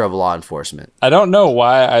Future of Law Enforcement. I don't know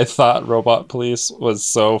why I thought Robot Police was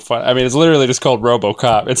so fun. I mean, it's literally just called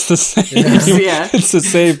RoboCop. It's the same. Yeah. It's the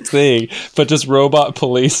same thing, but just Robot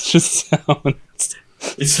Police just sounds.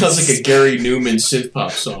 It sounds like a Gary Newman synth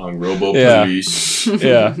pop song. Robo Yeah. Police.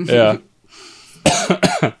 Yeah, yeah.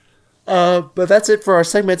 But that's it for our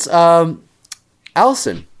segments.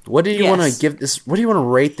 Allison, what do you want to Yes. give this? What do you want to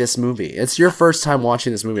rate this movie? It's your first time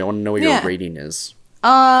watching this movie. I want to know what your Yeah. rating is.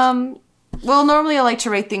 Well, normally I like to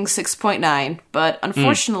rate things 6.9, but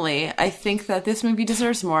unfortunately, I think that this movie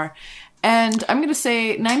deserves more. And I'm going to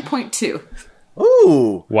say 9.2.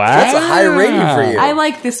 Ooh, Wow. that's a high rating for you. I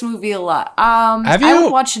like this movie a lot. Have I you-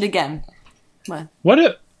 would watch it again. What?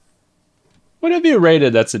 What have you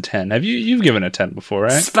rated that's a 10? You've given a 10 before,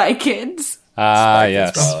 right? Spy Kids. Ah, Kids,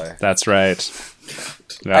 yes. probably. That's right.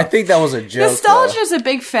 Yeah. I think that was a joke. Nostalgia though. is a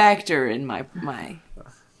big factor in my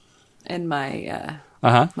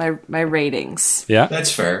ratings. Yeah.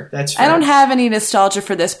 That's fair. That's fair. I don't have any nostalgia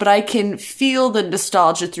for this, but I can feel the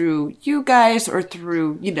nostalgia through you guys or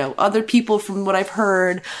through, other people from what I've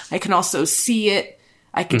heard. I can also see it.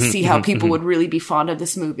 I can see how people would really be fond of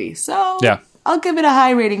this movie. So Yeah. I'll give it a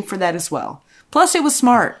high rating for that as well. Plus, it was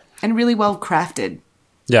smart and really well crafted.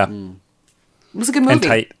 Yeah. It was a good movie. And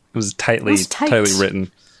tight. It was tightly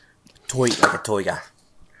written. Toy like a toy guy.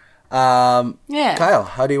 Yeah. Kyle,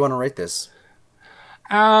 how do you want to rate this?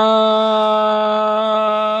 I'm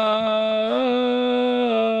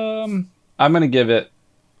gonna give it.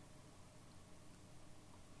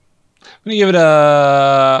 I'm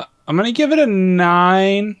gonna give it a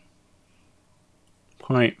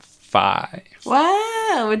 9.5.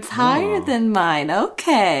 Wow, it's higher than mine.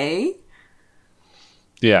 Okay.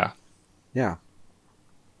 Yeah. Yeah.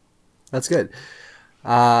 That's good.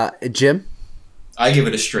 Jim? I give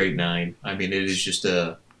it a straight 9. I mean, it is just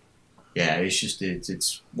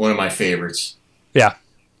it's one of my favorites. Yeah.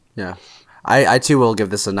 Yeah. I too will give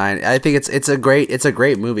this a 9. I think it's a great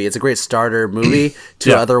movie. It's a great starter movie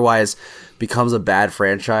to otherwise becomes a bad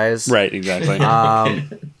franchise. Right, exactly.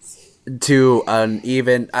 To an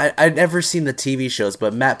even I've never seen the TV shows,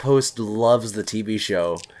 but Matt Post loves the TV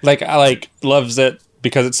show. Like loves it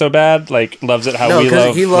because it's so bad. Like loves it how we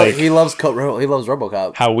love. He loves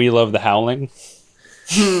RoboCop. How we love The Howling.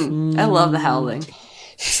 I love The Howling.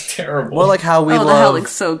 It's terrible. Well, like how we love The Howling's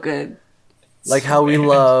so good. Like how we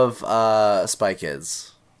love Spy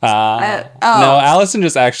Kids. No, Allison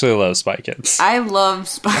just actually loves Spy Kids. I love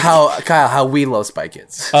Spy Kids. How we love Spy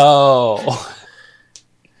Kids. Oh.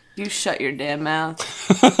 You shut your damn mouth.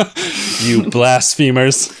 You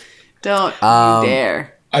blasphemers. Don't you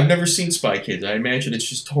dare. I've never seen Spy Kids. I imagine it's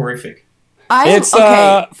just horrific.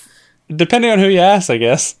 Okay. Depending on who you ask, I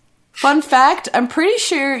guess. Fun fact, I'm pretty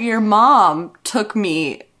sure your mom took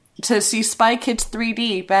me to see Spy Kids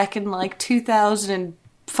 3D back in like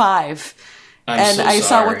 2005. I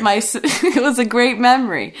saw with my it was a great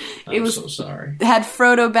memory. I'm so sorry. It had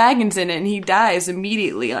Frodo Baggins in it and he dies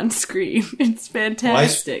immediately on screen. It's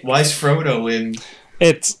fantastic. Why is Frodo in?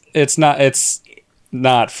 It's not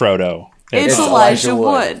Frodo. It's Elijah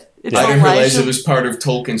Wood. I didn't realize it was part of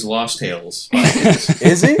Tolkien's Lost Tales.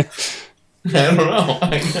 Is he? I don't know.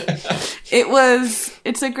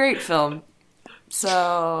 It's a great film.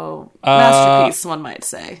 So masterpiece, one might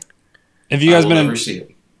say. Have you guys never see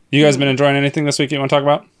it. You guys been enjoying anything this week you want to talk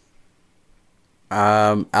about?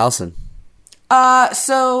 Allison.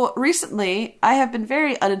 So recently I have been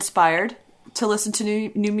very uninspired to listen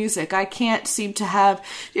to new music. I can't seem to have. Do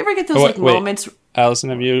you ever get those moments? Allison,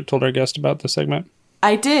 have you told our guest about the segment?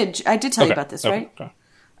 I did tell you about this, right?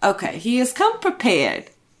 Okay. He has come prepared,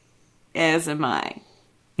 as am I.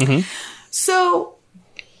 Mm-hmm. So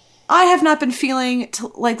I have not been feeling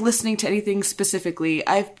like listening to anything specifically.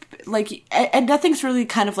 And nothing's really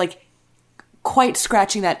kind of like quite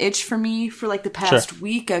scratching that itch for me for like the past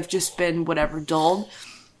week. I've just been dulled.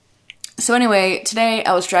 So anyway, today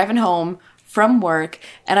I was driving home from work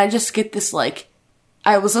and I just get this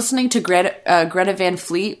I was listening to Greta Van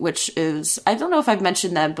Fleet, which is, I don't know if I've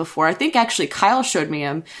mentioned them before. I think actually Kyle showed me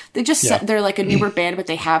them. They're like a newer band, but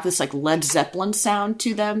they have this like Led Zeppelin sound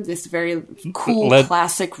to them. This very cool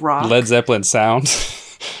classic rock. Led Zeppelin sound.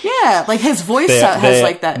 Yeah, like his voice has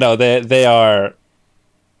like that. No, they are.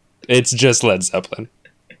 It's just Led Zeppelin.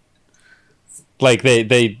 Like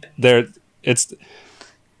they're. It's.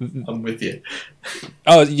 I'm with you.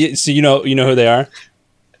 Oh, so you know who they are?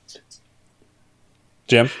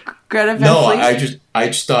 Jim? Greta Van Fleet? I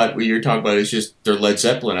just thought what you're talking about is just they're Led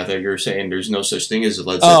Zeppelin. I thought you were saying there's no such thing as a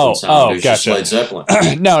Led Zeppelin sound. There's gotcha. just Led Zeppelin.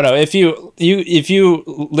 No. If you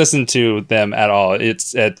listen to them at all,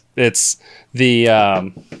 it's the.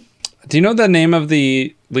 Do you know the name of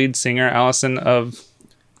the lead singer, Allison?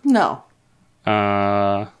 No.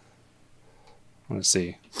 Let's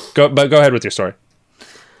see. Go ahead with your story.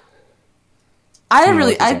 I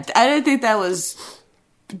didn't think that was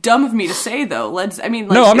dumb of me to say though.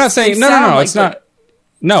 No, I'm not saying no. It's not.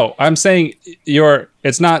 No, I'm saying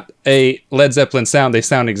it's not a Led Zeppelin sound. They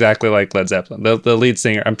sound exactly like Led Zeppelin. The lead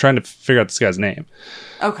singer. I'm trying to figure out this guy's name.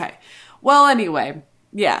 Okay. Well, anyway,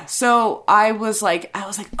 yeah. So I was like,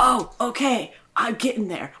 oh, okay, I'm getting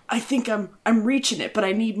there. I think I'm reaching it, but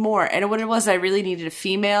I need more. And what it was, I really needed a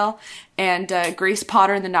female. And Grace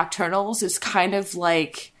Potter and the Nocturnals is kind of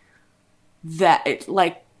like that.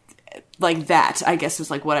 Like that, I guess, was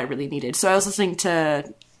like what I really needed. So I was listening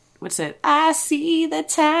to, what's it? I see the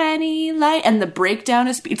tiny light. And the breakdown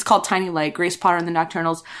it's called Tiny Light, Grace Potter and the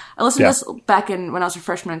Nocturnals. I listened to this back when I was a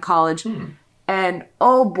freshman in college. And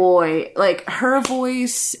oh boy, like her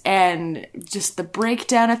voice and just the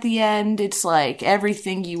breakdown at the end, it's like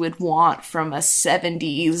everything you would want from a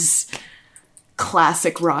 70s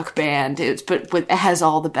classic rock band. But it has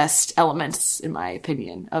all the best elements, in my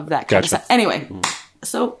opinion, of that kind of stuff. Anyway,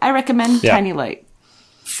 so I recommend Tiny Light.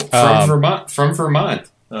 From Vermont.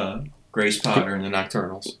 Grace Potter and the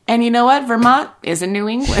Nocturnals. And you know what? Vermont is in New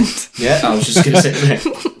England. Yeah, I was just going to say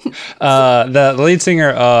that. The lead singer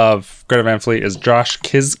of Greta Van Fleet is Josh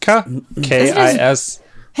Kiszka. K-I-S.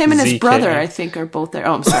 Him and his ZKA. brother, I think, are both there.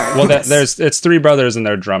 Oh, I'm sorry. Well, it's 3 brothers and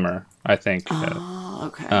their drummer, I think. Oh,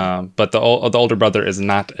 okay. But the older brother is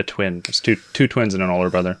not a twin. There's two twins and an older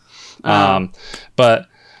brother. Oh. But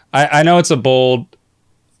I know it's a bold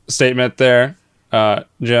statement there,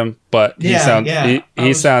 Jim. But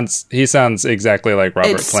he sounds exactly like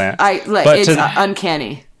Robert Plant. It's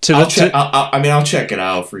uncanny. I'll check it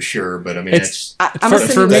out for sure. But I mean,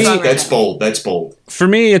 for me, that's bold. That's bold. For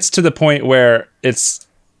me, it's to the point where it's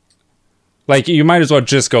like you might as well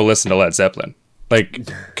just go listen to Led Zeppelin, like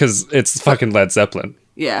because it's fucking Led Zeppelin.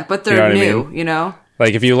 Yeah, but they're new, you know.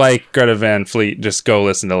 Like if you like Greta Van Fleet, just go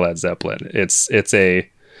listen to Led Zeppelin. It's a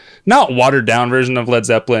not watered down version of Led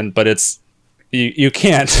Zeppelin, but it's you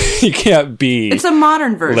can't be. It's a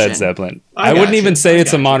modern version. Led Zeppelin. I wouldn't even say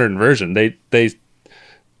it's a modern version.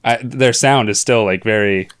 Their sound is still like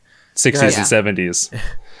very 60s and 70s.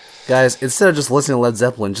 Guys, instead of just listening to Led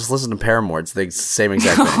Zeppelin, just listen to Paramore. It's the same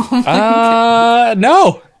exact thing.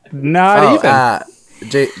 No, not even.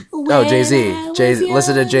 Jay-Z.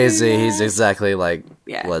 Listen to Jay-Z. He's exactly like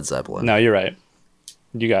Led Zeppelin. No, you're right.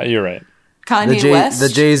 You're right. Kanye West.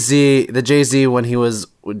 The Jay-Z when he was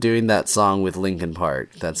doing that song with Linkin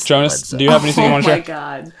Park. That's Jonas. Do you have anything you want to share?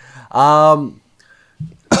 Oh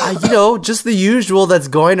my god. Just the usual that's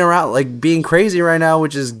going around, like being crazy right now,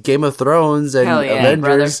 which is Game of Thrones and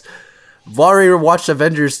Avengers. I've already watched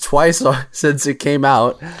Avengers twice since it came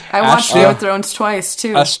out. I watched Game of Thrones twice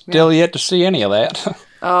too. I still yet to see any of that.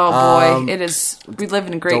 Oh boy, it is. We live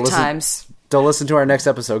in great times. Don't listen to our next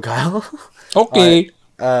episode, Kyle. Okay.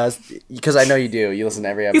 Because I know you do. You listen to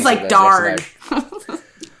every episode. He's like, darn.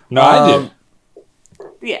 No, I do.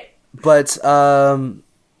 Yeah. But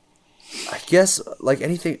I guess like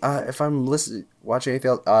anything. If I'm watching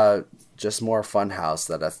anything else, just more Funhouse.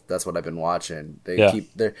 That's what I've been watching.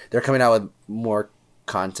 They're coming out with more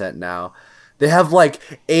content now. They have like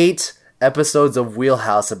 8 episodes of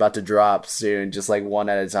Wheelhouse about to drop soon, just like one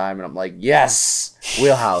at a time, and I'm like, yes,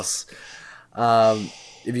 Wheelhouse.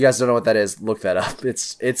 If you guys don't know what that is, look that up.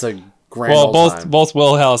 It's a grand old time. both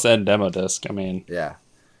Wheelhouse and Demo Disc. I mean, yeah.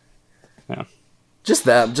 Just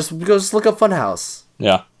that. Just look up Funhouse.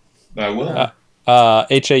 Yeah. I will.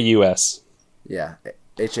 HAUS. Yeah,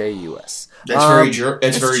 HAUS.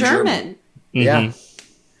 That's very German. Yeah.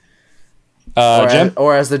 Jim?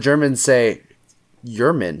 Or as the Germans say,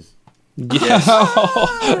 Yerman. Yes.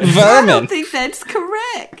 I don't think that's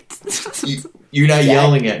correct. You're not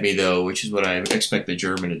yelling at me though, which is what I expect the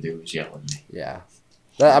German to do, is yell at me. Yeah.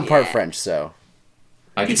 I'm part French, so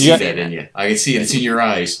I can see that in you. I can see it. It's in your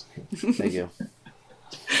eyes. Thank you.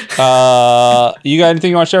 You got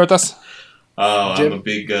anything you want to share with us? Oh, Jim? I'm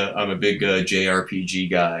a big JRPG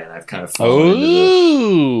guy, and I've kind of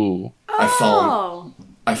fallen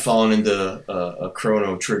I've fallen into a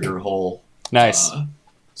Chrono Trigger hole. Nice.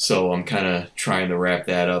 So I'm kind of trying to wrap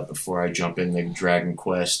that up before I jump into Dragon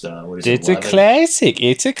Quest. It's 11? It's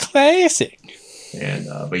a classic. And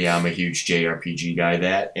but yeah, I'm a huge JRPG guy.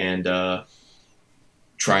 And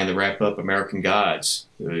trying to wrap up American Gods.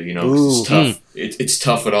 'Cause it's tough. It's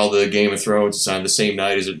tough with all the Game of Thrones. It's on the same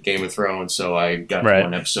night as Game of Thrones, so I got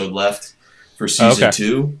 1 episode left for season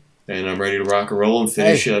 2, and I'm ready to rock and roll and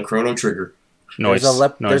finish Chrono Trigger. Nice.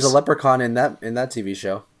 There's a leprechaun in that TV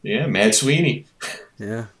show. Yeah, Mad Sweeney.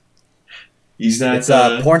 Yeah. He's not... It's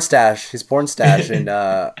Porn Stash. He's Porn Stash in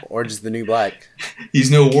Orange is the New Black. He's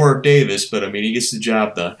no Warwick Davis, but I mean, he gets the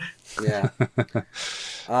job done. Yeah.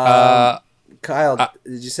 Kyle,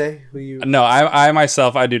 did you say who you... No, I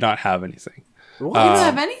myself, I do not have anything. You don't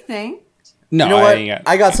have anything? No, you know what?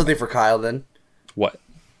 I got something for Kyle then. What?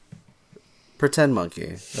 Pretend Monkey.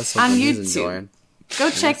 That's something on he's YouTube. Enjoying. Go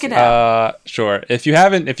check it out. Sure. If you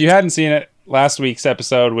hadn't seen it, last week's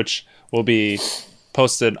episode, which will be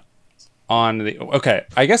posted on the... Okay,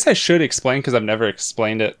 I guess I should explain because I've never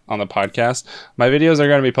explained it on the podcast. My videos are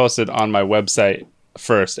going to be posted on my website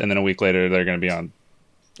first, and then a week later they're going to be on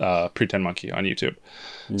Pretend Monkey on YouTube.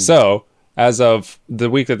 So, as of the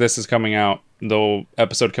week that this is coming out, the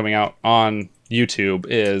episode coming out on YouTube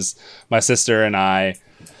is my sister and I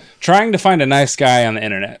trying to find a nice guy on the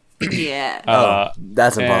internet. Yeah.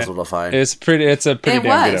 That's impossible to find. It's a pretty damn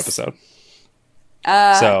good episode.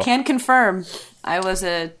 Can confirm. I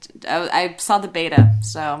saw the beta,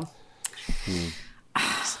 so.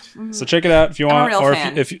 So check it out if you want, or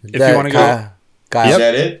if you want to go. Kyle. Is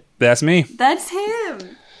that it? That's me. That's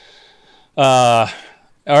him.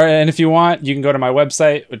 And if you want, you can go to my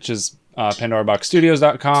website, which is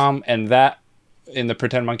PandoraBoxStudios.com, and that in the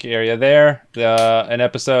Pretend Monkey area there, an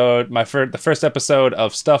episode, the first episode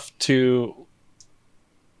of Stuff to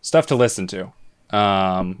Listen to,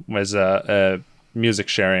 was a music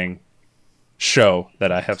sharing show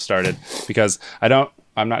that I have started because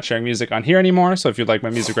I'm not sharing music on here anymore. So if you'd like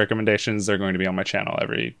my music recommendations, they're going to be on my channel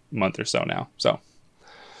every month or so now. So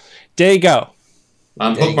there you go.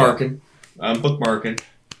 I'm bookmarking.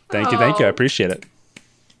 Thank you. I appreciate it.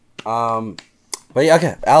 But yeah,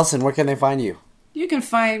 okay. Allison, where can they find you? You can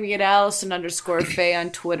find me at Allison_Faye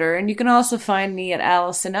on Twitter, and you can also find me at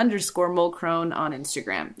Allison_Mulcrone on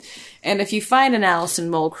Instagram. And if you find an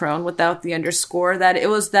Allison Mulcrone without the underscore, that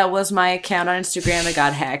was my account on Instagram. It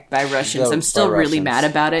got hacked by Russians. I'm still really mad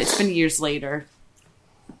about it. It's been years later.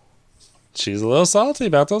 She's a little salty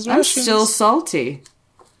about those Russians. I'm still salty.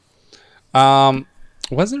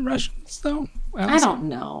 Was it Russians though? I don't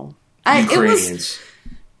know. Ukrainians.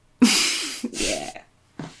 Yeah.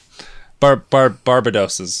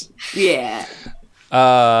 Barbadoses. Yeah.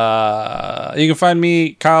 You can find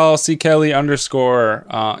me Kyle C Kelly _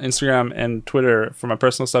 Instagram and Twitter for my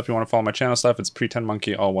personal stuff. You want to follow my channel stuff? It's Pretend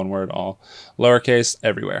Monkey, all one word, all lowercase,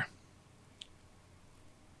 everywhere.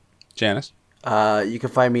 Janice. You can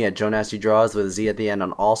find me at Joe Nasty Draws with a Z at the end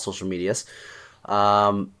on all social medias.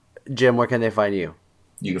 Jim, where can they find you?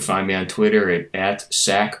 You can find me on Twitter at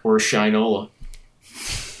Sack or Shinola.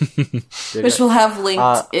 Which we'll have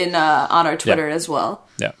linked in on our Twitter as well.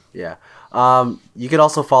 Yeah. You can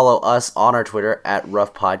also follow us on our Twitter at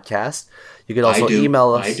Rough Podcast. You can also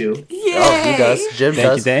email us. I do. Yay! Oh, he does. Jim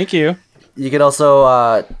does. Thank you. You can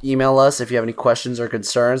also email us if you have any questions or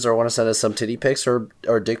concerns or want to send us some titty pics or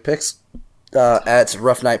dick pics at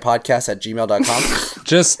roughnightpodcast@gmail.com.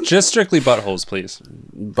 Just strictly buttholes, please.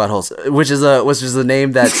 Buttholes, which is the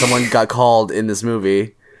name that someone got called in this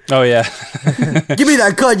movie. Oh yeah. Give me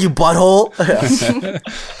that gun, you butthole.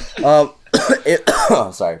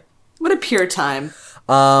 Sorry. What a pure time.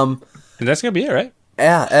 And that's gonna be it, right?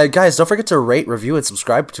 Yeah, guys, don't forget to rate, review, and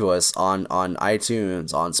subscribe to us on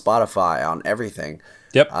iTunes, on Spotify, on everything.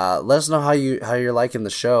 Yep. Let us know how you're liking the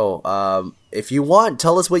show. If you want,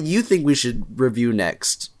 tell us what you think we should review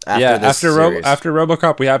next. After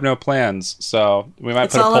RoboCop, we have no plans, so we might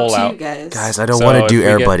It's put a all poll up to out. you guys. Guys, I don't want to do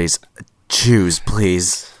Air Buddies. Choose,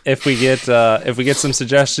 please. If we get some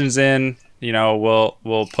suggestions in,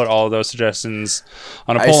 we'll put all of those suggestions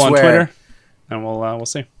on a poll on Twitter, and we'll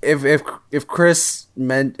see. If Chris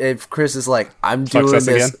is like, I'm doing this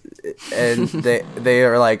again? and they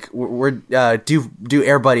are like, we're do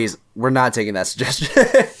Air Buddies, we're not taking that suggestion.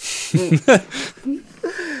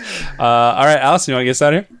 All right, Allison, you want to get us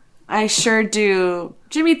out of here? I sure do.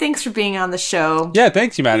 Jimmy, thanks for being on the show. Yeah,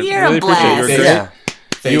 thanks you, man. You're really a appreciate blast.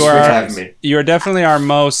 it. You were great. Thanks for having me. You are definitely our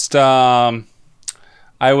most, I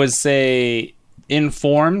would say,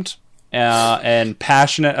 informed and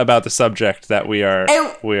passionate about the subject that we are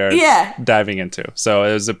diving into. So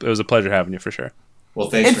it was a pleasure having you for sure. Well,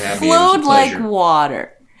 thanks for having me. It flowed like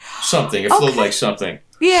water. Something. It flowed like something.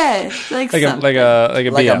 Yeah, like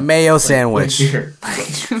a mayo sandwich.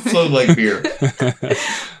 Flowed like beer.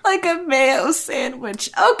 Like a mayo sandwich.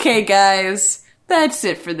 Okay, guys, that's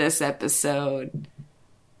it for this episode.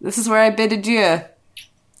 This is where I bid adieu.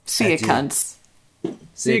 See you, cunts.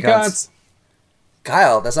 See you, cunts.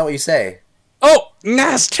 Kyle, that's not what you say. Oh,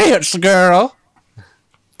 nice tits, girl.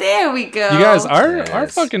 There we go. You guys,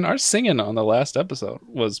 our singing on the last episode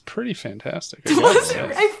was pretty fantastic. Was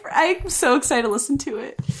it? I'm so excited to listen to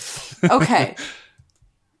it. Okay.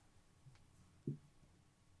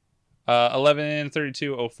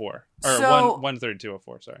 11:32:04 or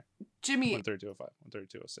 1:32:04. Sorry, Jimmy. 1:32:05,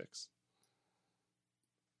 1:32:06.